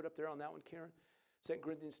text I put up there on that one, Karen? 2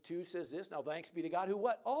 Corinthians 2 says this, now thanks be to God who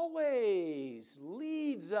what? Always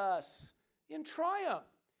leads us in triumph.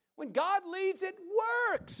 When God leads, it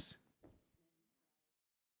works.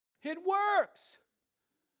 It works.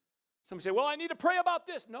 Somebody say, well, I need to pray about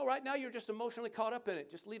this. No, right now you're just emotionally caught up in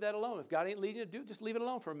it. Just leave that alone. If God ain't leading you to do it, just leave it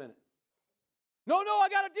alone for a minute. No, I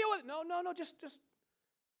got to deal with it. No, just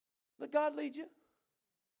let God lead you.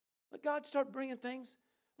 Let God start bringing things.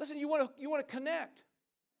 Listen, you want to connect.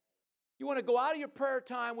 You want to go out of your prayer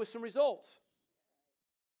time with some results.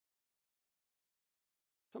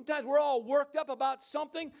 Sometimes we're all worked up about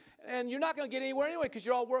something, and you're not going to get anywhere anyway because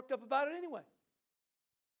you're all worked up about it anyway.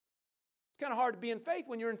 It's kind of hard to be in faith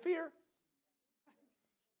when you're in fear.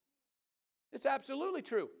 It's absolutely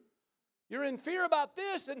true. You're in fear about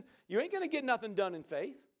this, and you ain't going to get nothing done in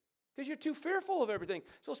faith because you're too fearful of everything.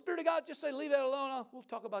 So Spirit of God, just say, leave that alone. We'll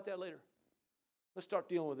talk about that later. Let's start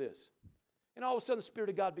dealing with this. And all of a sudden, the Spirit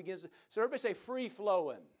of God begins to, so everybody say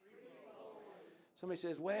free-flowing. Somebody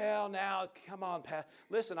says, well, now, come on, Pat.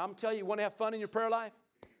 Listen, I'm telling you want to have fun in your prayer life?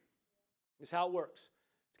 This is how it works.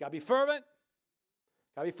 It's got to be fervent.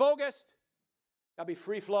 Got to be focused. Got to be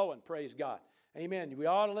free-flowing. Praise God. Amen. We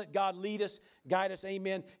ought to let God lead us, guide us.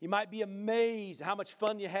 Amen. You might be amazed how much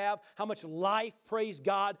fun you have, how much life, praise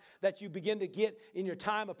God, that you begin to get in your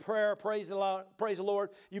time of prayer. Praise the Lord.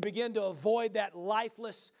 You begin to avoid that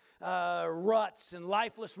lifeless ruts and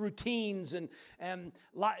lifeless routines, and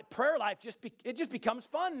prayer life just becomes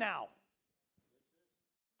fun now.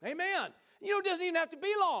 Amen. It doesn't even have to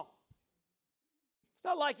be long. It's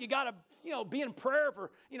not like you got to, be in prayer for,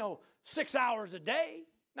 6 hours a day.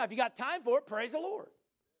 Now, if you got time for it, praise the Lord.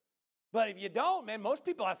 But if you don't, man, most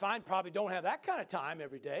people I find probably don't have that kind of time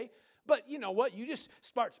every day. But you know what? You just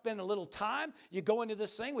start spending a little time. You go into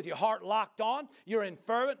this thing with your heart locked on. You're in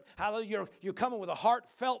fervent. Hallelujah. You're coming with a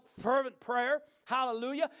heartfelt, fervent prayer.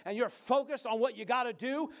 Hallelujah. And you're focused on what you got to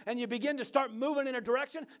do. And you begin to start moving in a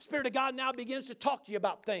direction. Spirit of God now begins to talk to you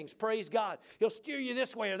about things. Praise God. He'll steer you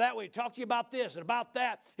this way or that way. Talk to you about this and about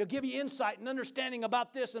that. He'll give you insight and understanding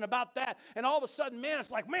about this and about that. And all of a sudden, man, it's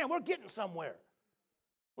like, man, we're getting somewhere.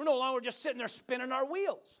 We're no longer just sitting there spinning our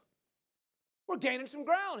wheels. We're gaining some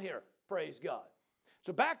ground here. Praise God.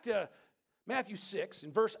 So back to Matthew 6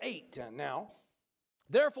 and verse 8 now.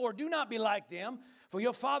 Therefore, do not be like them, for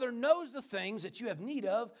your Father knows the things that you have need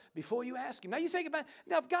of before you ask Him. Now you think about,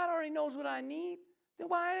 now if God already knows what I need, then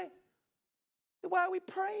why are we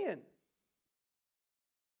praying?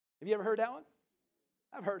 Have you ever heard that one?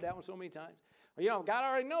 I've heard that one so many times. Well, God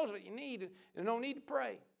already knows what you need, and no need to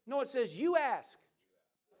pray. No, it says you ask.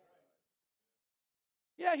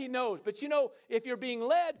 Yeah, He knows. But if you're being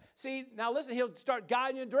led, see, now listen, He'll start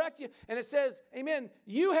guiding you and direct you. And it says, amen,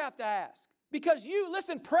 you have to ask. Because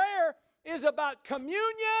listen, prayer is about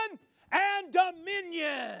communion and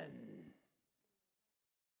dominion.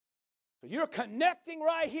 So you're connecting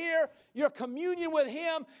right here. You're communion with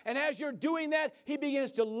Him. And as you're doing that, He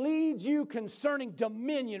begins to lead you concerning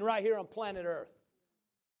dominion right here on planet Earth.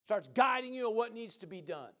 Starts guiding you on what needs to be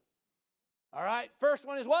done. All right? First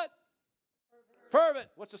one is what? Fervent.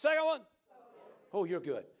 What's the second one? Oh, you're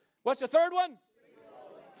good. What's the third one?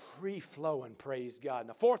 Free-flowing, praise God. And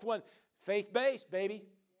the fourth one, faith-based, baby.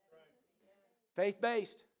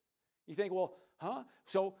 Faith-based. You think, well,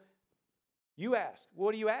 So you ask.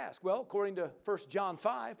 What do you ask? Well, according to 1 John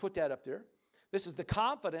 5, put that up there. This is the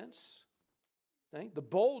confidence, the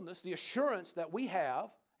boldness, the assurance that we have.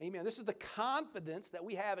 Amen. This is the confidence that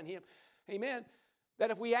we have in Him. Amen.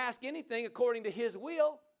 That if we ask anything according to His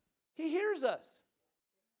will, He hears us.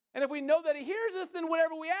 And if we know that He hears us, then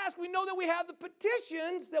whatever we ask, we know that we have the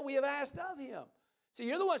petitions that we have asked of Him. So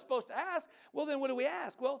you're the one supposed to ask. Well, then what do we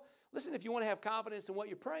ask? Well, listen, if you want to have confidence in what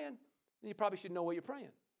you're praying, then you probably should know what you're praying.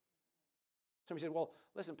 Somebody said, well,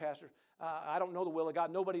 listen, Pastor, I don't know the will of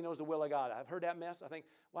God. Nobody knows the will of God. I've heard that mess. I think,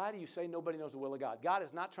 why do you say nobody knows the will of God? God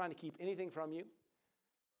is not trying to keep anything from you.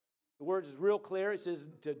 The words is real clear. It says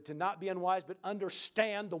to not be unwise, but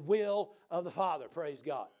understand the will of the Father. Praise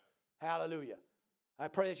God. Hallelujah. I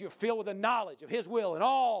pray that you're filled with the knowledge of His will and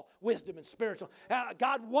all wisdom and spiritual.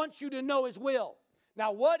 God wants you to know His will.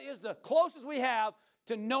 Now, what is the closest we have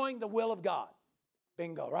to knowing the will of God?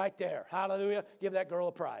 Bingo, right there. Hallelujah. Give that girl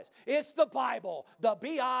a prize. It's the Bible, the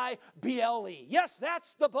B-I-B-L-E. Yes,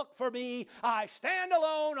 that's the book for me. I stand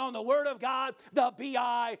alone on the Word of God, the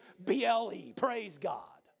B-I-B-L-E. Praise God.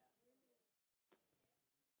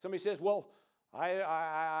 Somebody says, well,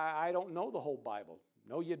 I don't know the whole Bible.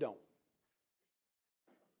 No, you don't.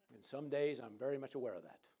 And some days I'm very much aware of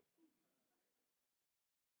that.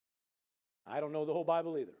 I don't know the whole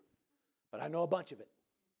Bible either, but I know a bunch of it.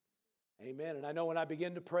 Amen. And I know when I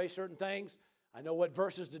begin to pray certain things, I know what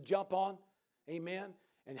verses to jump on. Amen.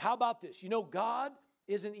 And how about this? You know, God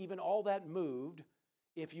isn't even all that moved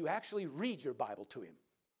if you actually read your Bible to Him.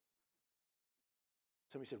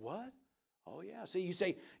 Somebody said, what? Oh, yeah. See, you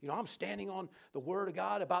say, I'm standing on the Word of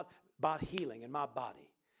God about healing in my body.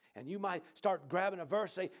 And you might start grabbing a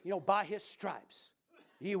verse, say, by His stripes,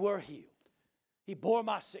 ye were healed. He bore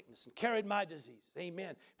my sickness and carried my diseases.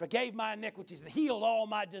 Amen. Forgave my iniquities and healed all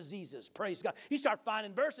my diseases. Praise God. You start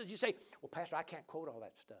finding verses. You say, well, Pastor, I can't quote all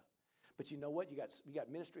that stuff. But you know what? You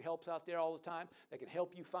got ministry helps out there all the time that can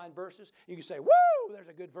help you find verses. You can say, woo, there's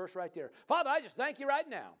a good verse right there. Father, I just thank you right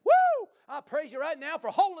now. Woo! I praise you right now for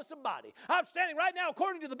wholeness of body. I'm standing right now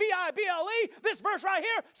according to the B-I-B-L-E. This verse right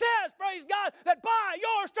here says, praise God, that by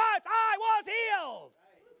your stripes I was healed.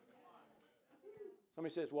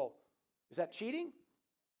 Somebody says, well, is that cheating?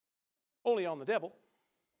 Only on the devil.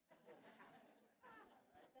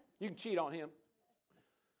 You can cheat on him.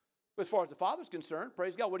 But as far as the Father's concerned,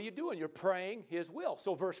 praise God, what are you doing? You're praying His will.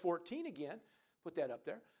 So verse 14 again, put that up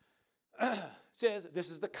there, says this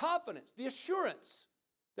is the confidence, the assurance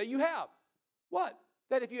that you have. What?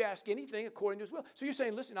 That if you ask anything according to His will. So you're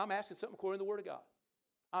saying, listen, I'm asking something according to the Word of God.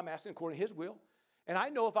 I'm asking according to His will. And I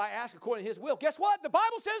know if I ask according to His will, guess what? The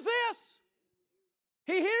Bible says this.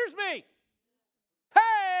 He hears me.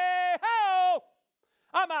 Hey, ho!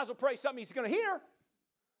 I might as well pray something He's going to hear.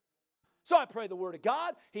 So I pray the Word of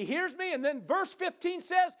God. He hears me. And then verse 15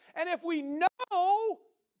 says, and if we know,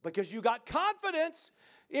 because you got confidence,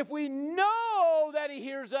 if we know that He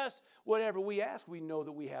hears us, whatever we ask, we know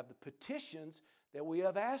that we have the petitions that we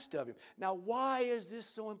have asked of Him. Now, why is this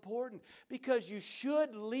so important? Because you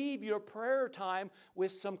should leave your prayer time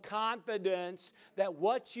with some confidence that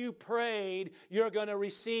what you prayed, you're going to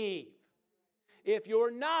receive. If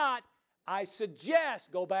you're not, I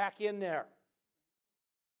suggest go back in there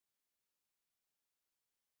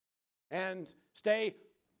and stay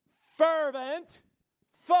fervent,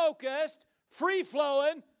 focused,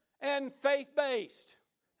 free-flowing, and faith-based.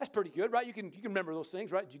 That's pretty good, right? You can remember those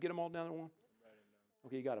things, right? Did you get them all down in one?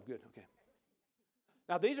 Okay, you got them. Good. Okay.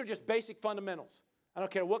 Now, these are just basic fundamentals. I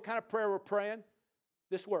don't care what kind of prayer we're praying.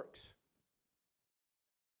 This works.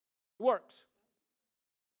 It works.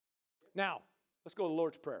 Now, let's go to the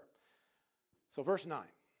Lord's Prayer. So verse 9.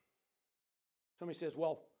 Somebody says,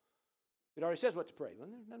 well, it already says what to pray. Well,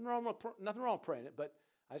 nothing wrong with praying it, but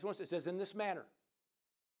I just want to say, it says in this manner,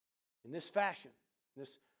 in this fashion, in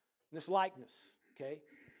this likeness, okay?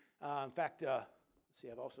 In fact, let's see,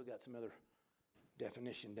 I've also got some other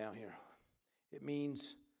definition down here. It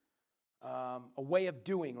means a way of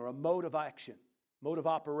doing or a mode of action, mode of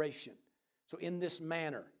operation. So in this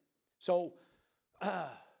manner. So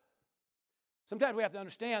sometimes we have to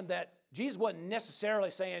understand that Jesus wasn't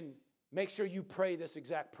necessarily saying, make sure you pray this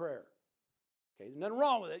exact prayer. Okay, there's nothing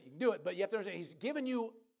wrong with it. You can do it, but you have to understand He's given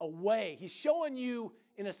you a way. He's showing you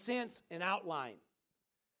in a sense, an outline.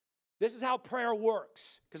 This is how prayer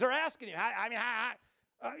works. Because they're asking you,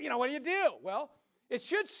 what do you do? Well, it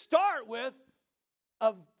should start with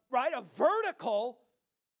a vertical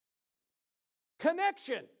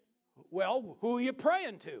connection. Well, who are you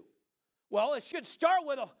praying to? Well, it should start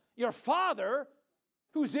with your Father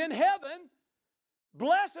who's in heaven.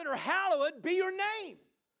 Blessed or hallowed be your name.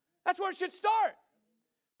 That's where it should start.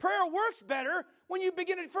 Prayer works better when you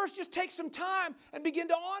begin to first just take some time and begin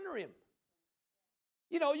to honor Him.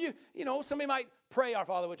 Somebody might pray, Our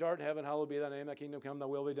Father which art in heaven, hallowed be thy name, thy kingdom come, thy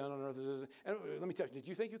will be done on earth. And let me tell you, did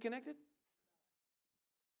you think you connected?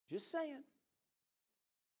 Just saying.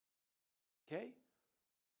 Okay?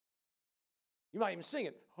 You might even sing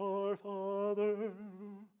it. Our Father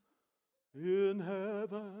in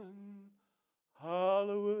heaven,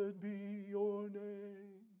 hallowed be your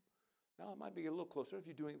name. Now, it might be a little closer if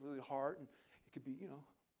you're doing it with your heart, and it could be,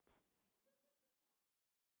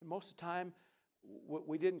 And most of the time,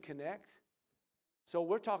 we didn't connect. So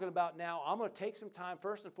we're talking about now, I'm going to take some time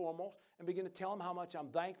first and foremost and begin to tell Him how much I'm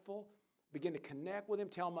thankful, begin to connect with Him,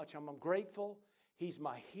 tell Him how much I'm grateful. He's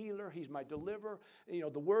my healer. He's my deliverer.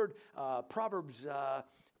 The word Proverbs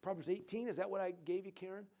 18, is that what I gave you,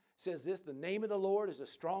 Karen? Says this, the name of the Lord is a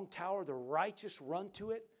strong tower. The righteous run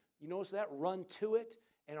to it. You notice that? Run to it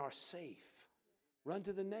and are safe. Run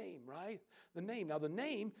to the name, right? The name. Now the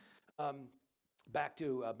name, back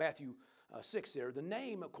to Matthew 6 there. The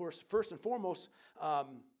name, of course, first and foremost,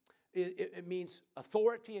 it means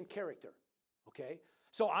authority and character. Okay?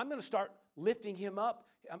 So I'm going to start lifting Him up.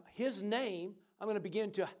 His name, I'm going to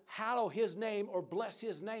begin to hallow His name or bless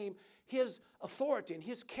His name, His authority and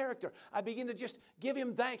His character. I begin to just give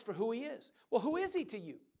Him thanks for who He is. Well, who is He to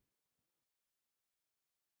you?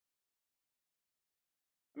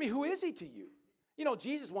 Who is He to you?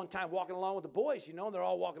 Jesus one time walking along with the boys, and they're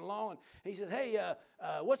all walking along, and He says, hey,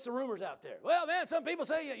 what's the rumors out there? Well, man, some people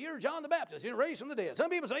say you're John the Baptist, you're raised from the dead. Some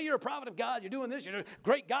people say you're a prophet of God, you're doing this, you're a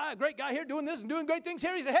great guy here doing this and doing great things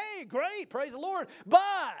here. He said, hey, great, praise the Lord,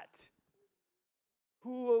 but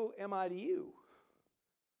who am I to you?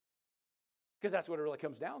 Because that's what it really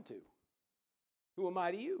comes down to. Who am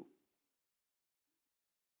I to you?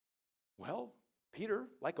 Well, Peter,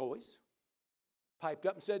 like always, piped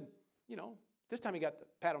up and said, this time he got the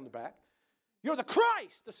pat on the back. You're the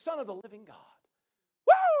Christ, the Son of the living God.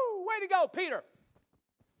 Woo! Way to go, Peter.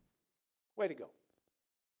 Way to go.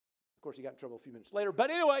 Of course, he got in trouble a few minutes later. But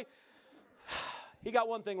anyway, he got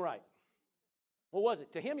one thing right. What was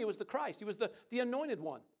it? To him, he was the Christ. He was the anointed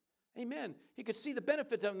one. Amen. He could see the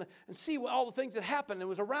benefits of him and see all the things that happened and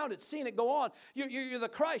was around it, seeing it go on. You're the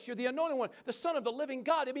Christ. You're the anointed one, the Son of the living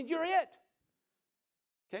God. You're it.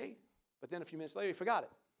 Okay? But then a few minutes later, he forgot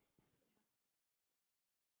it.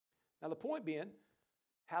 Now, the point being,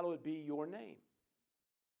 hallowed be your name.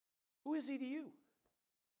 Who is He to you?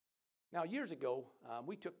 Now, years ago,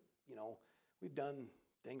 we've done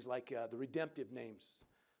things like the redemptive names.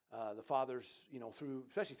 The fathers,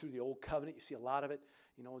 especially through the Old Covenant, you see a lot of it.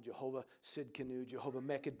 Jehovah Sidkenu, Jehovah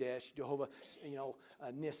Mekadesh, Jehovah,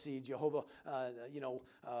 Nissi, Jehovah,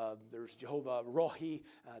 there's Jehovah Rohi,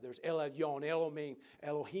 there's El Elyon,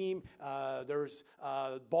 Elohim, there's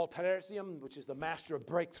Baal Perazim, which is the master of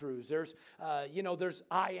breakthroughs. There's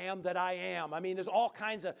I am that I am. There's all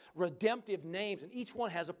kinds of redemptive names, and each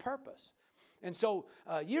one has a purpose. And so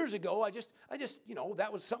years ago, I just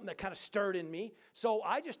that was something that kind of stirred in me. So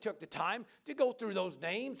I just took the time to go through those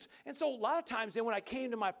names. And so a lot of times then when I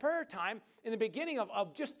came to my prayer time, in the beginning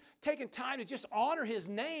of just taking time to just honor His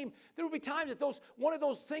name, there would be times that one of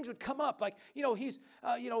those things would come up. Like, He's,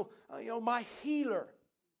 my healer,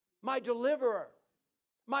 my deliverer,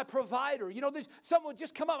 my provider. Someone would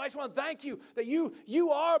just come up. I just want to thank you that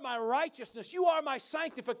you are my righteousness. You are my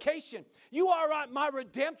sanctification. You are my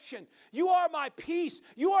redemption. You are my peace.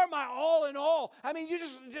 You are my all in all. You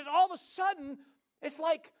just all of a sudden, it's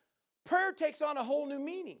like prayer takes on a whole new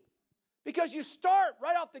meaning. Because you start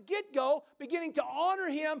right off the get-go beginning to honor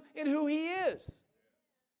Him in who He is.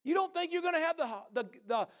 You don't think you're going to have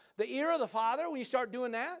the ear of the Father when you start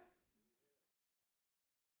doing that?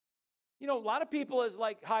 A lot of people is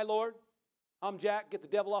like, hi, Lord, I'm Jack, get the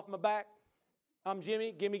devil off my back. I'm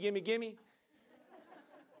Jimmy, gimme, gimme, gimme.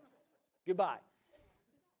 Goodbye.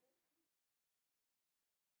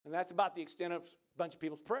 And that's about the extent of a bunch of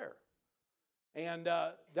people's prayer. And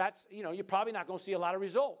that's, you're probably not going to see a lot of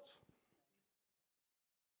results.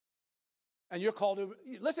 And you're called to,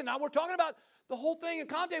 listen, now we're talking about the whole thing in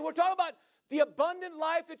context. We're talking about the abundant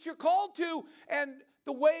life that you're called to, and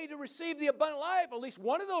the way to receive the abundant life, at least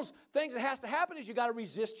one of those things that has to happen is you got to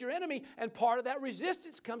resist your enemy, and part of that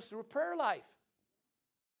resistance comes through a prayer life.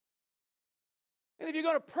 And if you're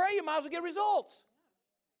going to pray, you might as well get results.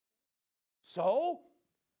 So,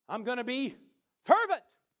 I'm going to be fervent,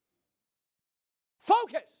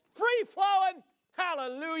 focused, free-flowing,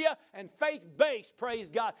 hallelujah, and faith-based,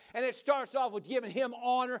 praise God. And it starts off with giving Him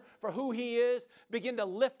honor for who He is. Begin to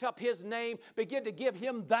lift up His name. Begin to give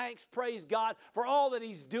Him thanks, praise God, for all that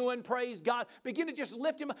He's doing, praise God. Begin to just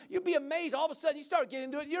lift Him up. You'll be amazed. All of a sudden, you start getting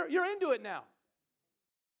into it. You're into it now.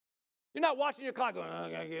 You're not watching your clock going, oh,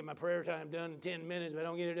 I got to get my prayer time done in 10 minutes, but I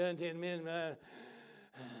don't get it done in 10 minutes.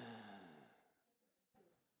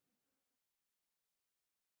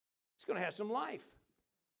 It's going to have some life.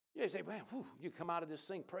 You say, man, whew, you come out of this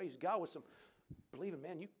thing, praise God, with some believing,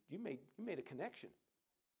 man, you made a connection.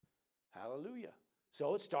 Hallelujah.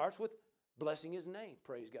 So it starts with blessing His name,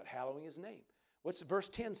 praise God, hallowing His name. What's verse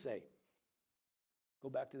 10 say? Go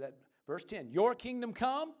back to that. Verse 10, your kingdom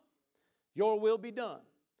come, your will be done.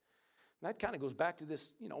 And that kind of goes back to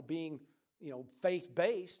this, being,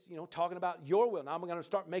 faith-based, talking about your will. Now I'm going to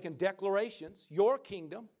start making declarations. Your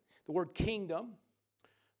kingdom, the word kingdom,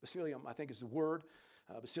 Basilium, I think is the word.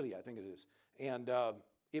 Basilia, I think it is. And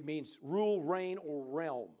it means rule, reign, or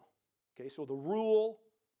realm. Okay, so the rule,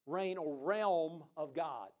 reign, or realm of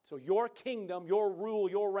God. So your kingdom, your rule,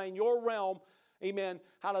 your reign, your realm, amen,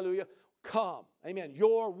 hallelujah, come. Amen.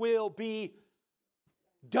 Your will be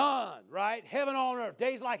done, right? Heaven on earth.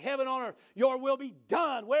 Days like heaven on earth. Your will be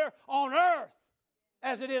done. Where? On earth.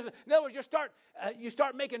 As it is. In other words, you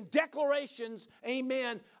start making declarations,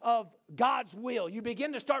 amen, of God's will. You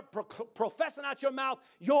begin to start professing out your mouth,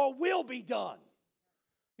 your will be done.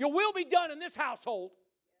 Your will be done in this household.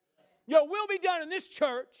 Your will be done in this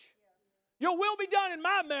church. Your will be done in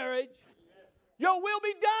my marriage. Your will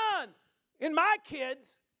be done in my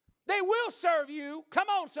kids. They will serve you. Come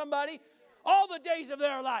on, somebody. All the days of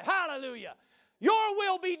their life. Hallelujah. Your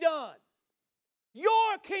will be done.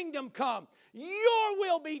 Your kingdom come. Your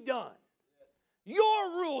will be done.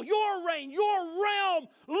 Your rule, your reign, your realm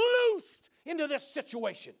loosed into this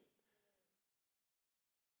situation.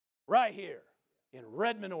 Right here in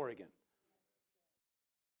Redmond, Oregon.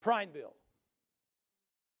 Prineville.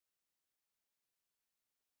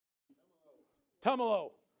 Tumalo.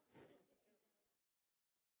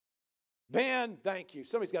 Bend, thank you.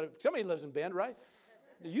 Somebody lives in Bend, right?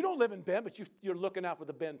 You don't live in Bend, but you're looking out for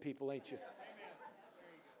the Bend people, ain't you?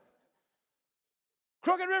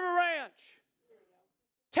 Crooked River Ranch,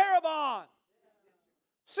 Terrebonne,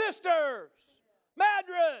 Sisters,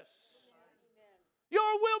 Madras. Your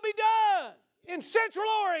will be done in Central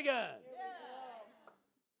Oregon.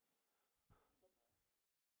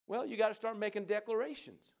 Well, you got to start making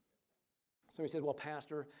declarations. Somebody says, well,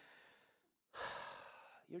 Pastor,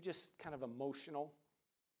 you're just kind of emotional.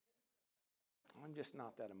 I'm just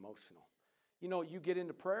not that emotional. You get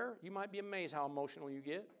into prayer, you might be amazed how emotional you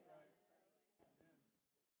get.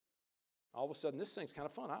 All of a sudden, this thing's kind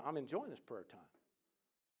of fun. I'm enjoying this prayer time.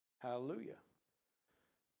 Hallelujah.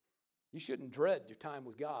 You shouldn't dread your time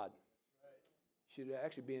with God. You should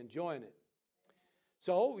actually be enjoying it.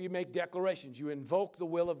 So you make declarations. You invoke the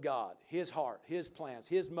will of God, His heart, His plans,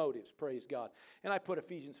 His motives. Praise God. And I put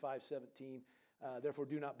Ephesians 5:17. Therefore,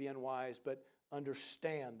 do not be unwise, but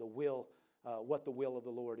understand the will, what the will of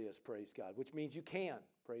the Lord is. Praise God. Which means you can.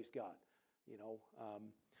 Praise God.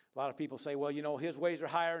 A lot of people say, well, His ways are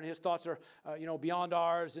higher and His thoughts are, beyond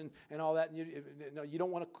ours and all that. And you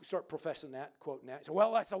don't want to start professing that, quoting that. So,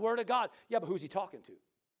 well, that's the Word of God. Yeah, but who's He talking to?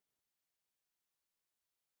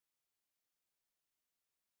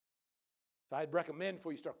 So I'd recommend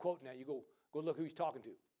before you start quoting that, you go look who He's talking to.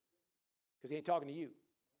 Because He ain't talking to you.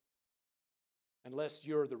 Unless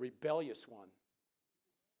you're the rebellious one.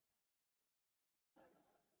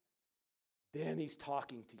 Then He's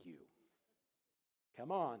talking to you.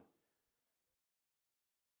 Come on.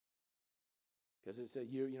 Because it said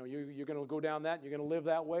you're going to go down that, and you're going to live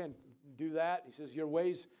that way and do that. He says,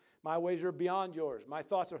 my ways are beyond yours. My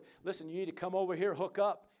thoughts are, listen, you need to come over here, hook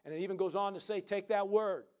up. And it even goes on to say, take that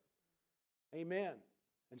word. Amen.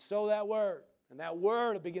 And sow that word. And that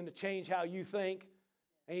word will begin to change how you think.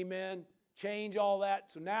 Amen. Change all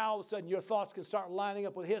that. So now all of a sudden your thoughts can start lining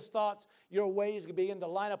up with His thoughts. Your ways can begin to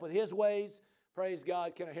line up with His ways. Praise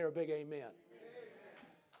God. Can I hear a big amen? Amen.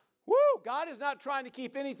 Woo! God is not trying to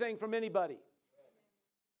keep anything from anybody.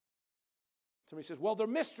 Somebody says, well, they're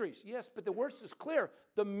mysteries. Yes, but the word is clear.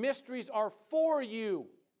 The mysteries are for you,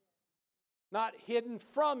 not hidden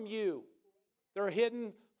from you. They're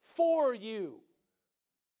hidden for you.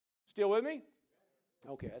 Still with me?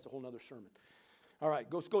 Okay, that's a whole other sermon. All right,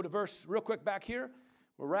 let's go to verse real quick back here.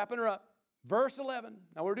 We're wrapping her up. Verse 11.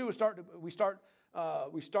 Now what we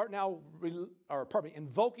start now,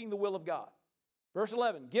 invoking the will of God. Verse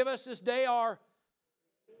 11. Give us this day our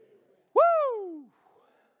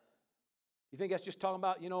You think that's just talking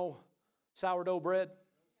about, sourdough bread?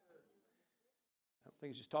 I don't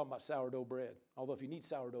think it's just talking about sourdough bread. Although if you need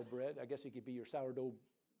sourdough bread, I guess he could be your sourdough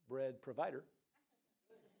bread provider.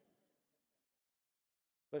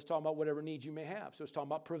 But it's talking about whatever needs you may have. So it's talking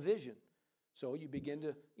about provision. So you begin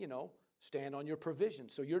to, stand on your provision.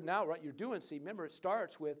 So you're now, right, you're doing, see, remember it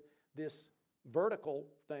starts with this vertical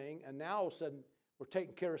thing, and now all of a sudden we're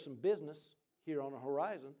taking care of some business here on the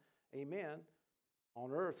horizon. Amen.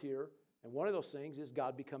 On earth here. And one of those things is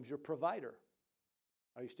God becomes your provider.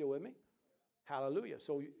 Are you still with me? Hallelujah.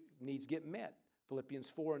 So needs get met.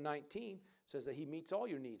 Philippians 4:19 says that he meets all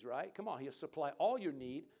your needs, right? Come on, he'll supply all your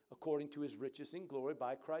need according to his riches in glory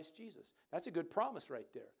by Christ Jesus. That's a good promise right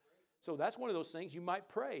there. So that's one of those things you might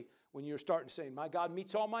pray when you're starting to say, my God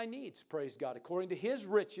meets all my needs, praise God, according to his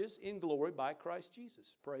riches in glory by Christ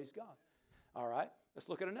Jesus. Praise God. All right, let's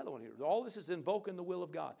look at another one here. All this is invoking the will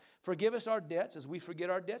of God. Forgive us our debts as we forget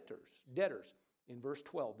our debtors. In verse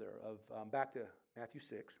 12 there, of back to Matthew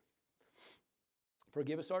 6.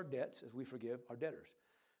 Forgive us our debts as we forgive our debtors.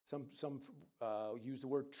 Some use the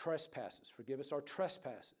word trespasses. Forgive us our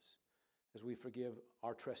trespasses as we forgive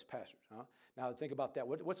our trespassers. Huh? Now think about that.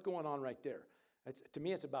 What's going on right there? To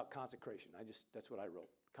me, it's about consecration. That's what I wrote.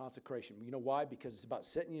 Consecration. You know why? Because it's about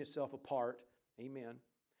setting yourself apart. Amen.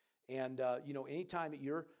 And, anytime that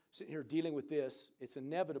you're sitting here dealing with this, it's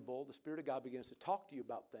inevitable. The Spirit of God begins to talk to you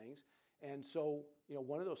about things. And so,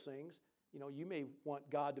 one of those things, you may want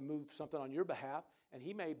God to move something on your behalf, and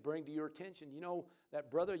he may bring to your attention, that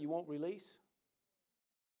brother you won't release.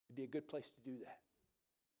 It'd be a good place to do that.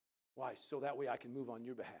 Why? So that way I can move on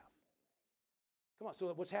your behalf. Come on,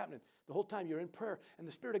 so what's happening? The whole time you're in prayer, and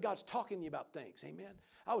the Spirit of God's talking to you about things. Amen.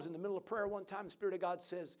 I was in the middle of prayer one time. The Spirit of God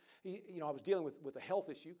says, I was dealing with a health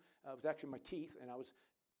issue. It was actually my teeth, and I was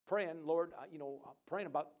praying, Lord, praying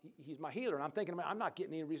about he's my healer. And I'm thinking, I'm not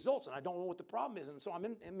getting any results, and I don't know what the problem is. And so I'm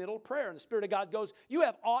in the middle of prayer, and the Spirit of God goes, you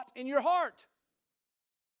have aught in your heart.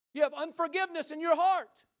 You have unforgiveness in your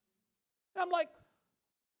heart. And I'm like,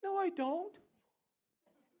 no, I don't.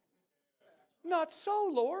 Not so,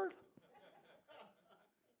 Lord.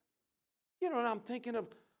 And I'm thinking of,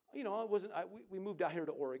 we moved out here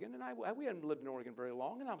to Oregon, and we hadn't lived in Oregon very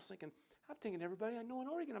long, and I'm thinking everybody I know in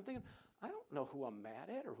Oregon, I'm thinking, I don't know who I'm mad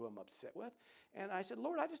at or who I'm upset with. And I said,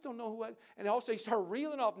 Lord, I just don't know who and also he started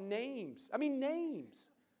reeling off names. Names.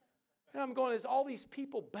 And I'm going, there's all these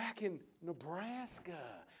people back in Nebraska.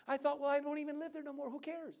 I thought, well, I don't even live there no more. Who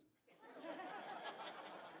cares?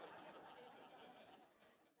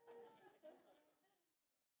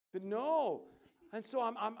 But no. And so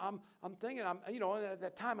I'm thinking, at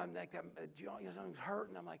that time, I'm like, I'm hurt,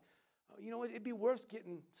 and I'm like, it'd be worth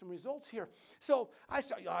getting some results here. So I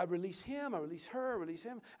release him, I release her, I release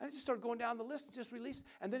him. And I just started going down the list and just release.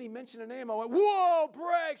 And then he mentioned a name. I went, whoa,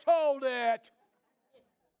 brakes, hold it.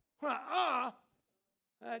 That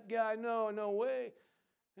guy, no way.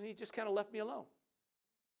 And he just kind of left me alone.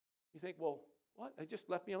 You think, well, what? He just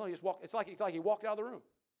left me alone. He just walked. It's like he walked out of the room.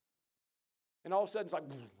 And all of a sudden, it's like,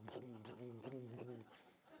 and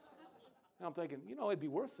I'm thinking, it'd be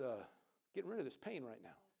worth getting rid of this pain right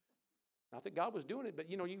now. And I think God was doing it, but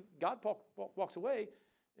God walks away,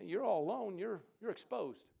 and you're all alone. You're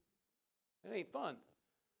exposed. It ain't fun.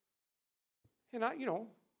 And I'd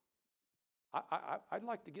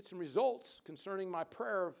like to get some results concerning my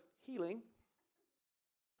prayer of healing.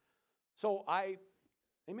 So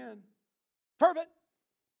amen, fervent,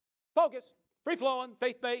 focus, free-flowing,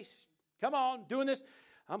 faith-based. Come on, doing this.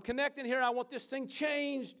 I'm connecting here. I want this thing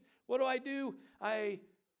changed. What do? I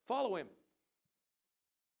follow him.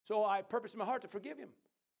 So I purposed in my heart to forgive him,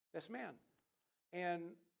 this man. And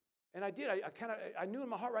I did. I knew in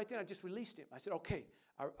my heart right then, I just released him. I said, okay,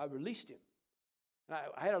 I released him. And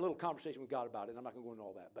I had a little conversation with God about it. I'm not going to go into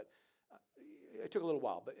all that, but it took a little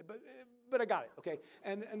while. But I got it, okay?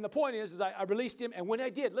 And the point is I released him. And when I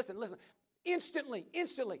did, listen, instantly,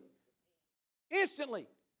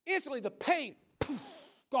 the pain, poof,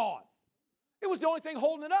 gone. It was the only thing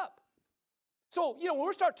holding it up. So, when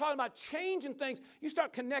we start talking about changing things, you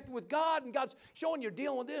start connecting with God, and God's showing you're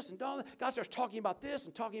dealing with this, and God starts talking about this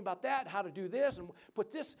and talking about that, how to do this and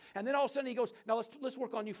put this, and then all of a sudden he goes, now let's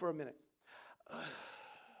work on you for a minute. Okay.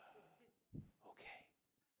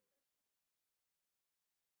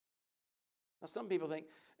 Now some people think,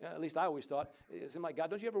 at least I always thought, it seemed like, God,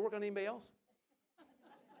 don't you ever work on anybody else?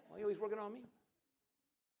 Why are you always working on me?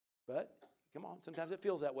 But, come on, sometimes it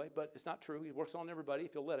feels that way, but it's not true. He works on everybody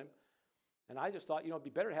if you'll let him. And I just thought, it'd be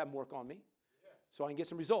better to have him work on me so I can get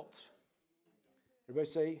some results. Everybody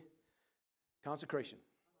say consecration.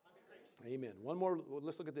 Amen. One more,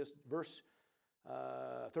 let's look at this. Verse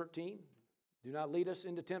 13, Do not lead us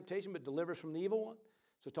into temptation, but deliver us from the evil one.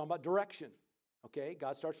 So it's talking about direction. Okay,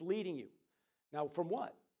 God starts leading you. Now, from what?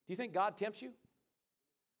 Do you think God tempts you?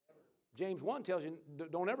 James 1 tells you,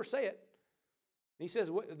 don't ever say it. He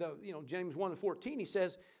says, James 1:14, he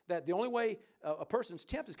says that the only way a person's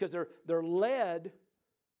tempted is because they're led.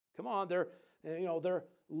 Come on, they're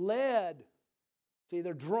led. See,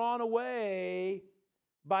 they're drawn away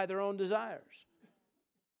by their own desires.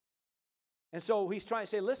 And so he's trying to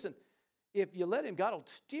say, listen, if you let him, God will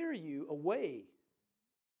steer you away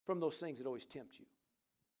from those things that always tempt you.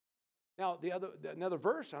 Now, another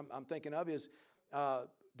verse I'm thinking of is,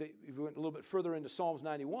 if we went a little bit further into Psalms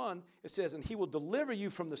 91, it says, and he will deliver you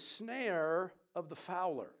from the snare of the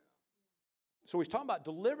fowler. So he's talking about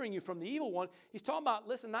delivering you from the evil one. He's talking about,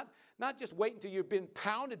 listen, not just wait until you've been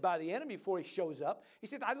pounded by the enemy before he shows up. He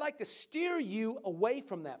said, I'd like to steer you away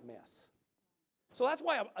from that mess. So that's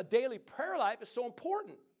why a daily prayer life is so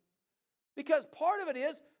important. Because part of it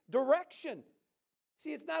is direction.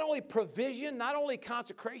 See, it's not only provision, not only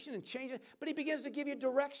consecration and changing, but he begins to give you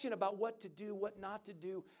direction about what to do, what not to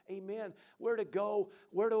do. Amen. Where to go,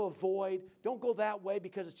 where to avoid. Don't go that way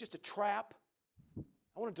because it's just a trap.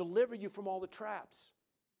 I want to deliver you from all the traps.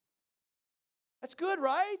 That's good,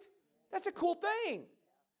 right? That's a cool thing.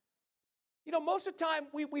 You know, most of the time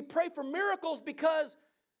we pray for miracles because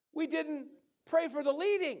we didn't pray for the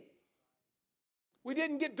leading. We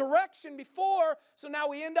didn't get direction before, so now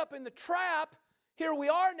we end up in the trap. Here we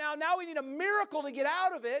are now. Now we need a miracle to get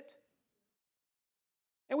out of it.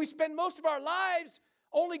 And we spend most of our lives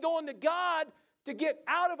only going to God to get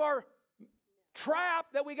out of our trap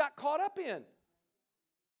that we got caught up in. And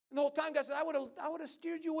the whole time God said, I would have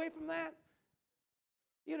steered you away from that.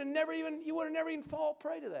 You would have never even fall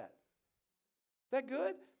prey to that. Is that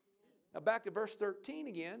good? Now back to verse 13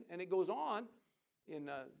 again, and it goes on.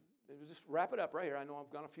 Just wrap it up right here. I know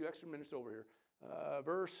I've gone a few extra minutes over here.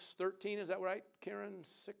 Verse 13, is that right? Karen,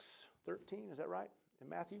 6:13, is that right? In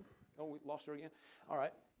Matthew? Oh, we lost her again. All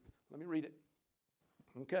right, let me read it.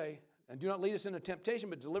 Okay. And do not lead us into temptation,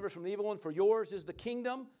 but deliver us from the evil one. For yours is the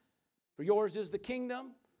kingdom. For yours is the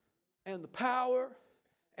kingdom and the power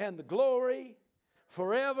and the glory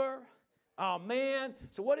forever. Amen.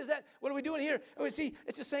 So what is that? What are we doing here? Oh, see,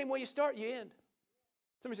 it's the same way you start, you end.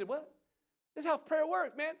 Somebody said, what? This is how prayer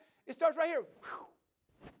works, man. It starts right here. Whew.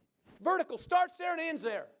 Vertical, starts there and ends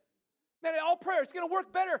there. Man, all prayer, it's going to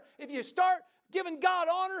work better if you start giving God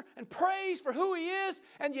honor and praise for who he is,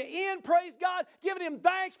 and you end, praise God, giving him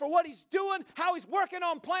thanks for what he's doing, how he's working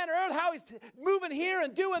on planet Earth, how he's moving here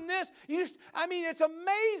and doing this. It's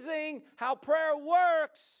amazing how prayer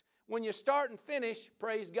works when you start and finish,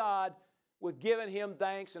 praise God, with giving him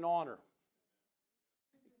thanks and honor.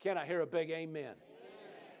 Can I hear a big amen?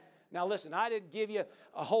 Now listen, I didn't give you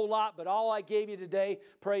a whole lot, but all I gave you today,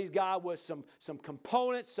 praise God, was some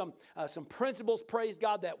components, some principles, praise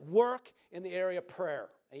God, that work in the area of prayer.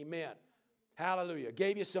 Amen. Hallelujah.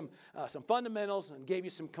 Gave you some fundamentals and gave you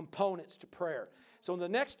some components to prayer. So the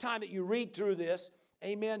next time that you read through this,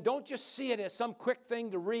 amen, don't just see it as some quick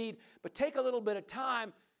thing to read, but take a little bit of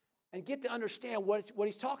time and get to understand what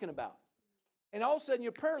he's talking about. And all of a sudden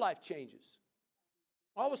your prayer life changes.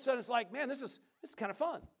 All of a sudden it's like, man, this is kind of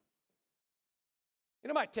fun.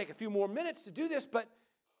 It might take a few more minutes to do this, but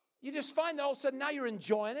you just find that all of a sudden now you're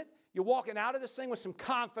enjoying it. You're walking out of this thing with some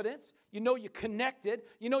confidence. You know you're connected.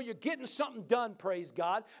 You know you're getting something done, praise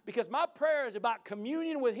God. Because my prayer is about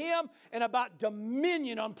communion with him and about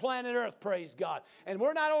dominion on planet Earth, praise God. And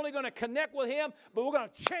we're not only going to connect with him, but we're going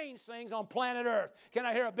to change things on planet Earth. Can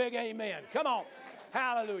I hear a big amen? Come on.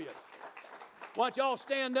 Hallelujah. Why don't you all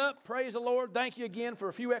stand up? Praise the Lord. Thank you again for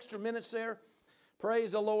a few extra minutes there.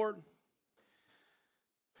 Praise the Lord.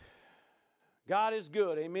 God is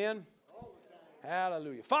good, amen?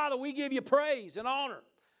 Hallelujah. Father, we give you praise and honor.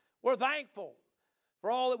 We're thankful for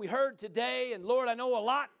all that we heard today. And Lord, I know a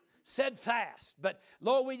lot said fast. But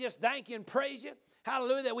Lord, we just thank you and praise you.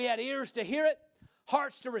 Hallelujah, that we had ears to hear it,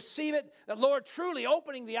 hearts to receive it. That Lord, truly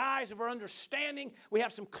opening the eyes of our understanding. We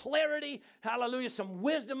have some clarity, hallelujah, some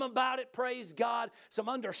wisdom about it, praise God. Some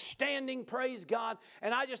understanding, praise God.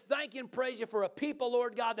 And I just thank you and praise you for a people,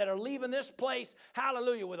 Lord God, that are leaving this place,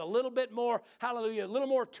 hallelujah, with a little bit more, hallelujah, a little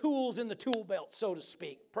more tools in the tool belt, so to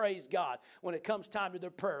speak. Praise God, when it comes time to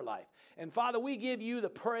their prayer life. And Father, we give you the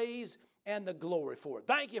praise and the glory for it.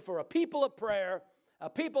 Thank you for a people of prayer. A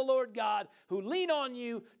people, Lord God, who lean on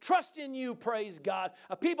you, trust in you, praise God.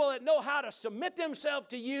 A people that know how to submit themselves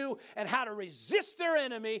to you and how to resist their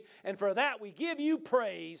enemy. And for that, we give you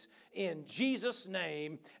praise in Jesus'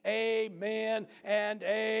 name. Amen and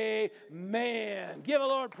amen. Give the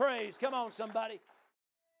Lord praise. Come on, somebody.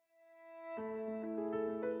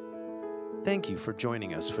 Thank you for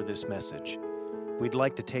joining us for this message. We'd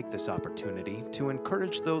like to take this opportunity to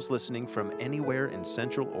encourage those listening from anywhere in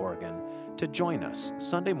Central Oregon to join us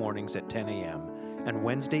Sunday mornings at 10 a.m. and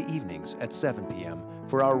Wednesday evenings at 7 p.m.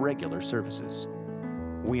 for our regular services.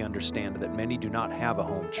 We understand that many do not have a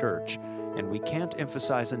home church, and we can't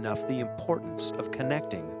emphasize enough the importance of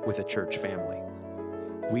connecting with a church family.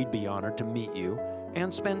 We'd be honored to meet you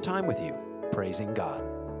and spend time with you, praising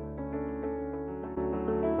God.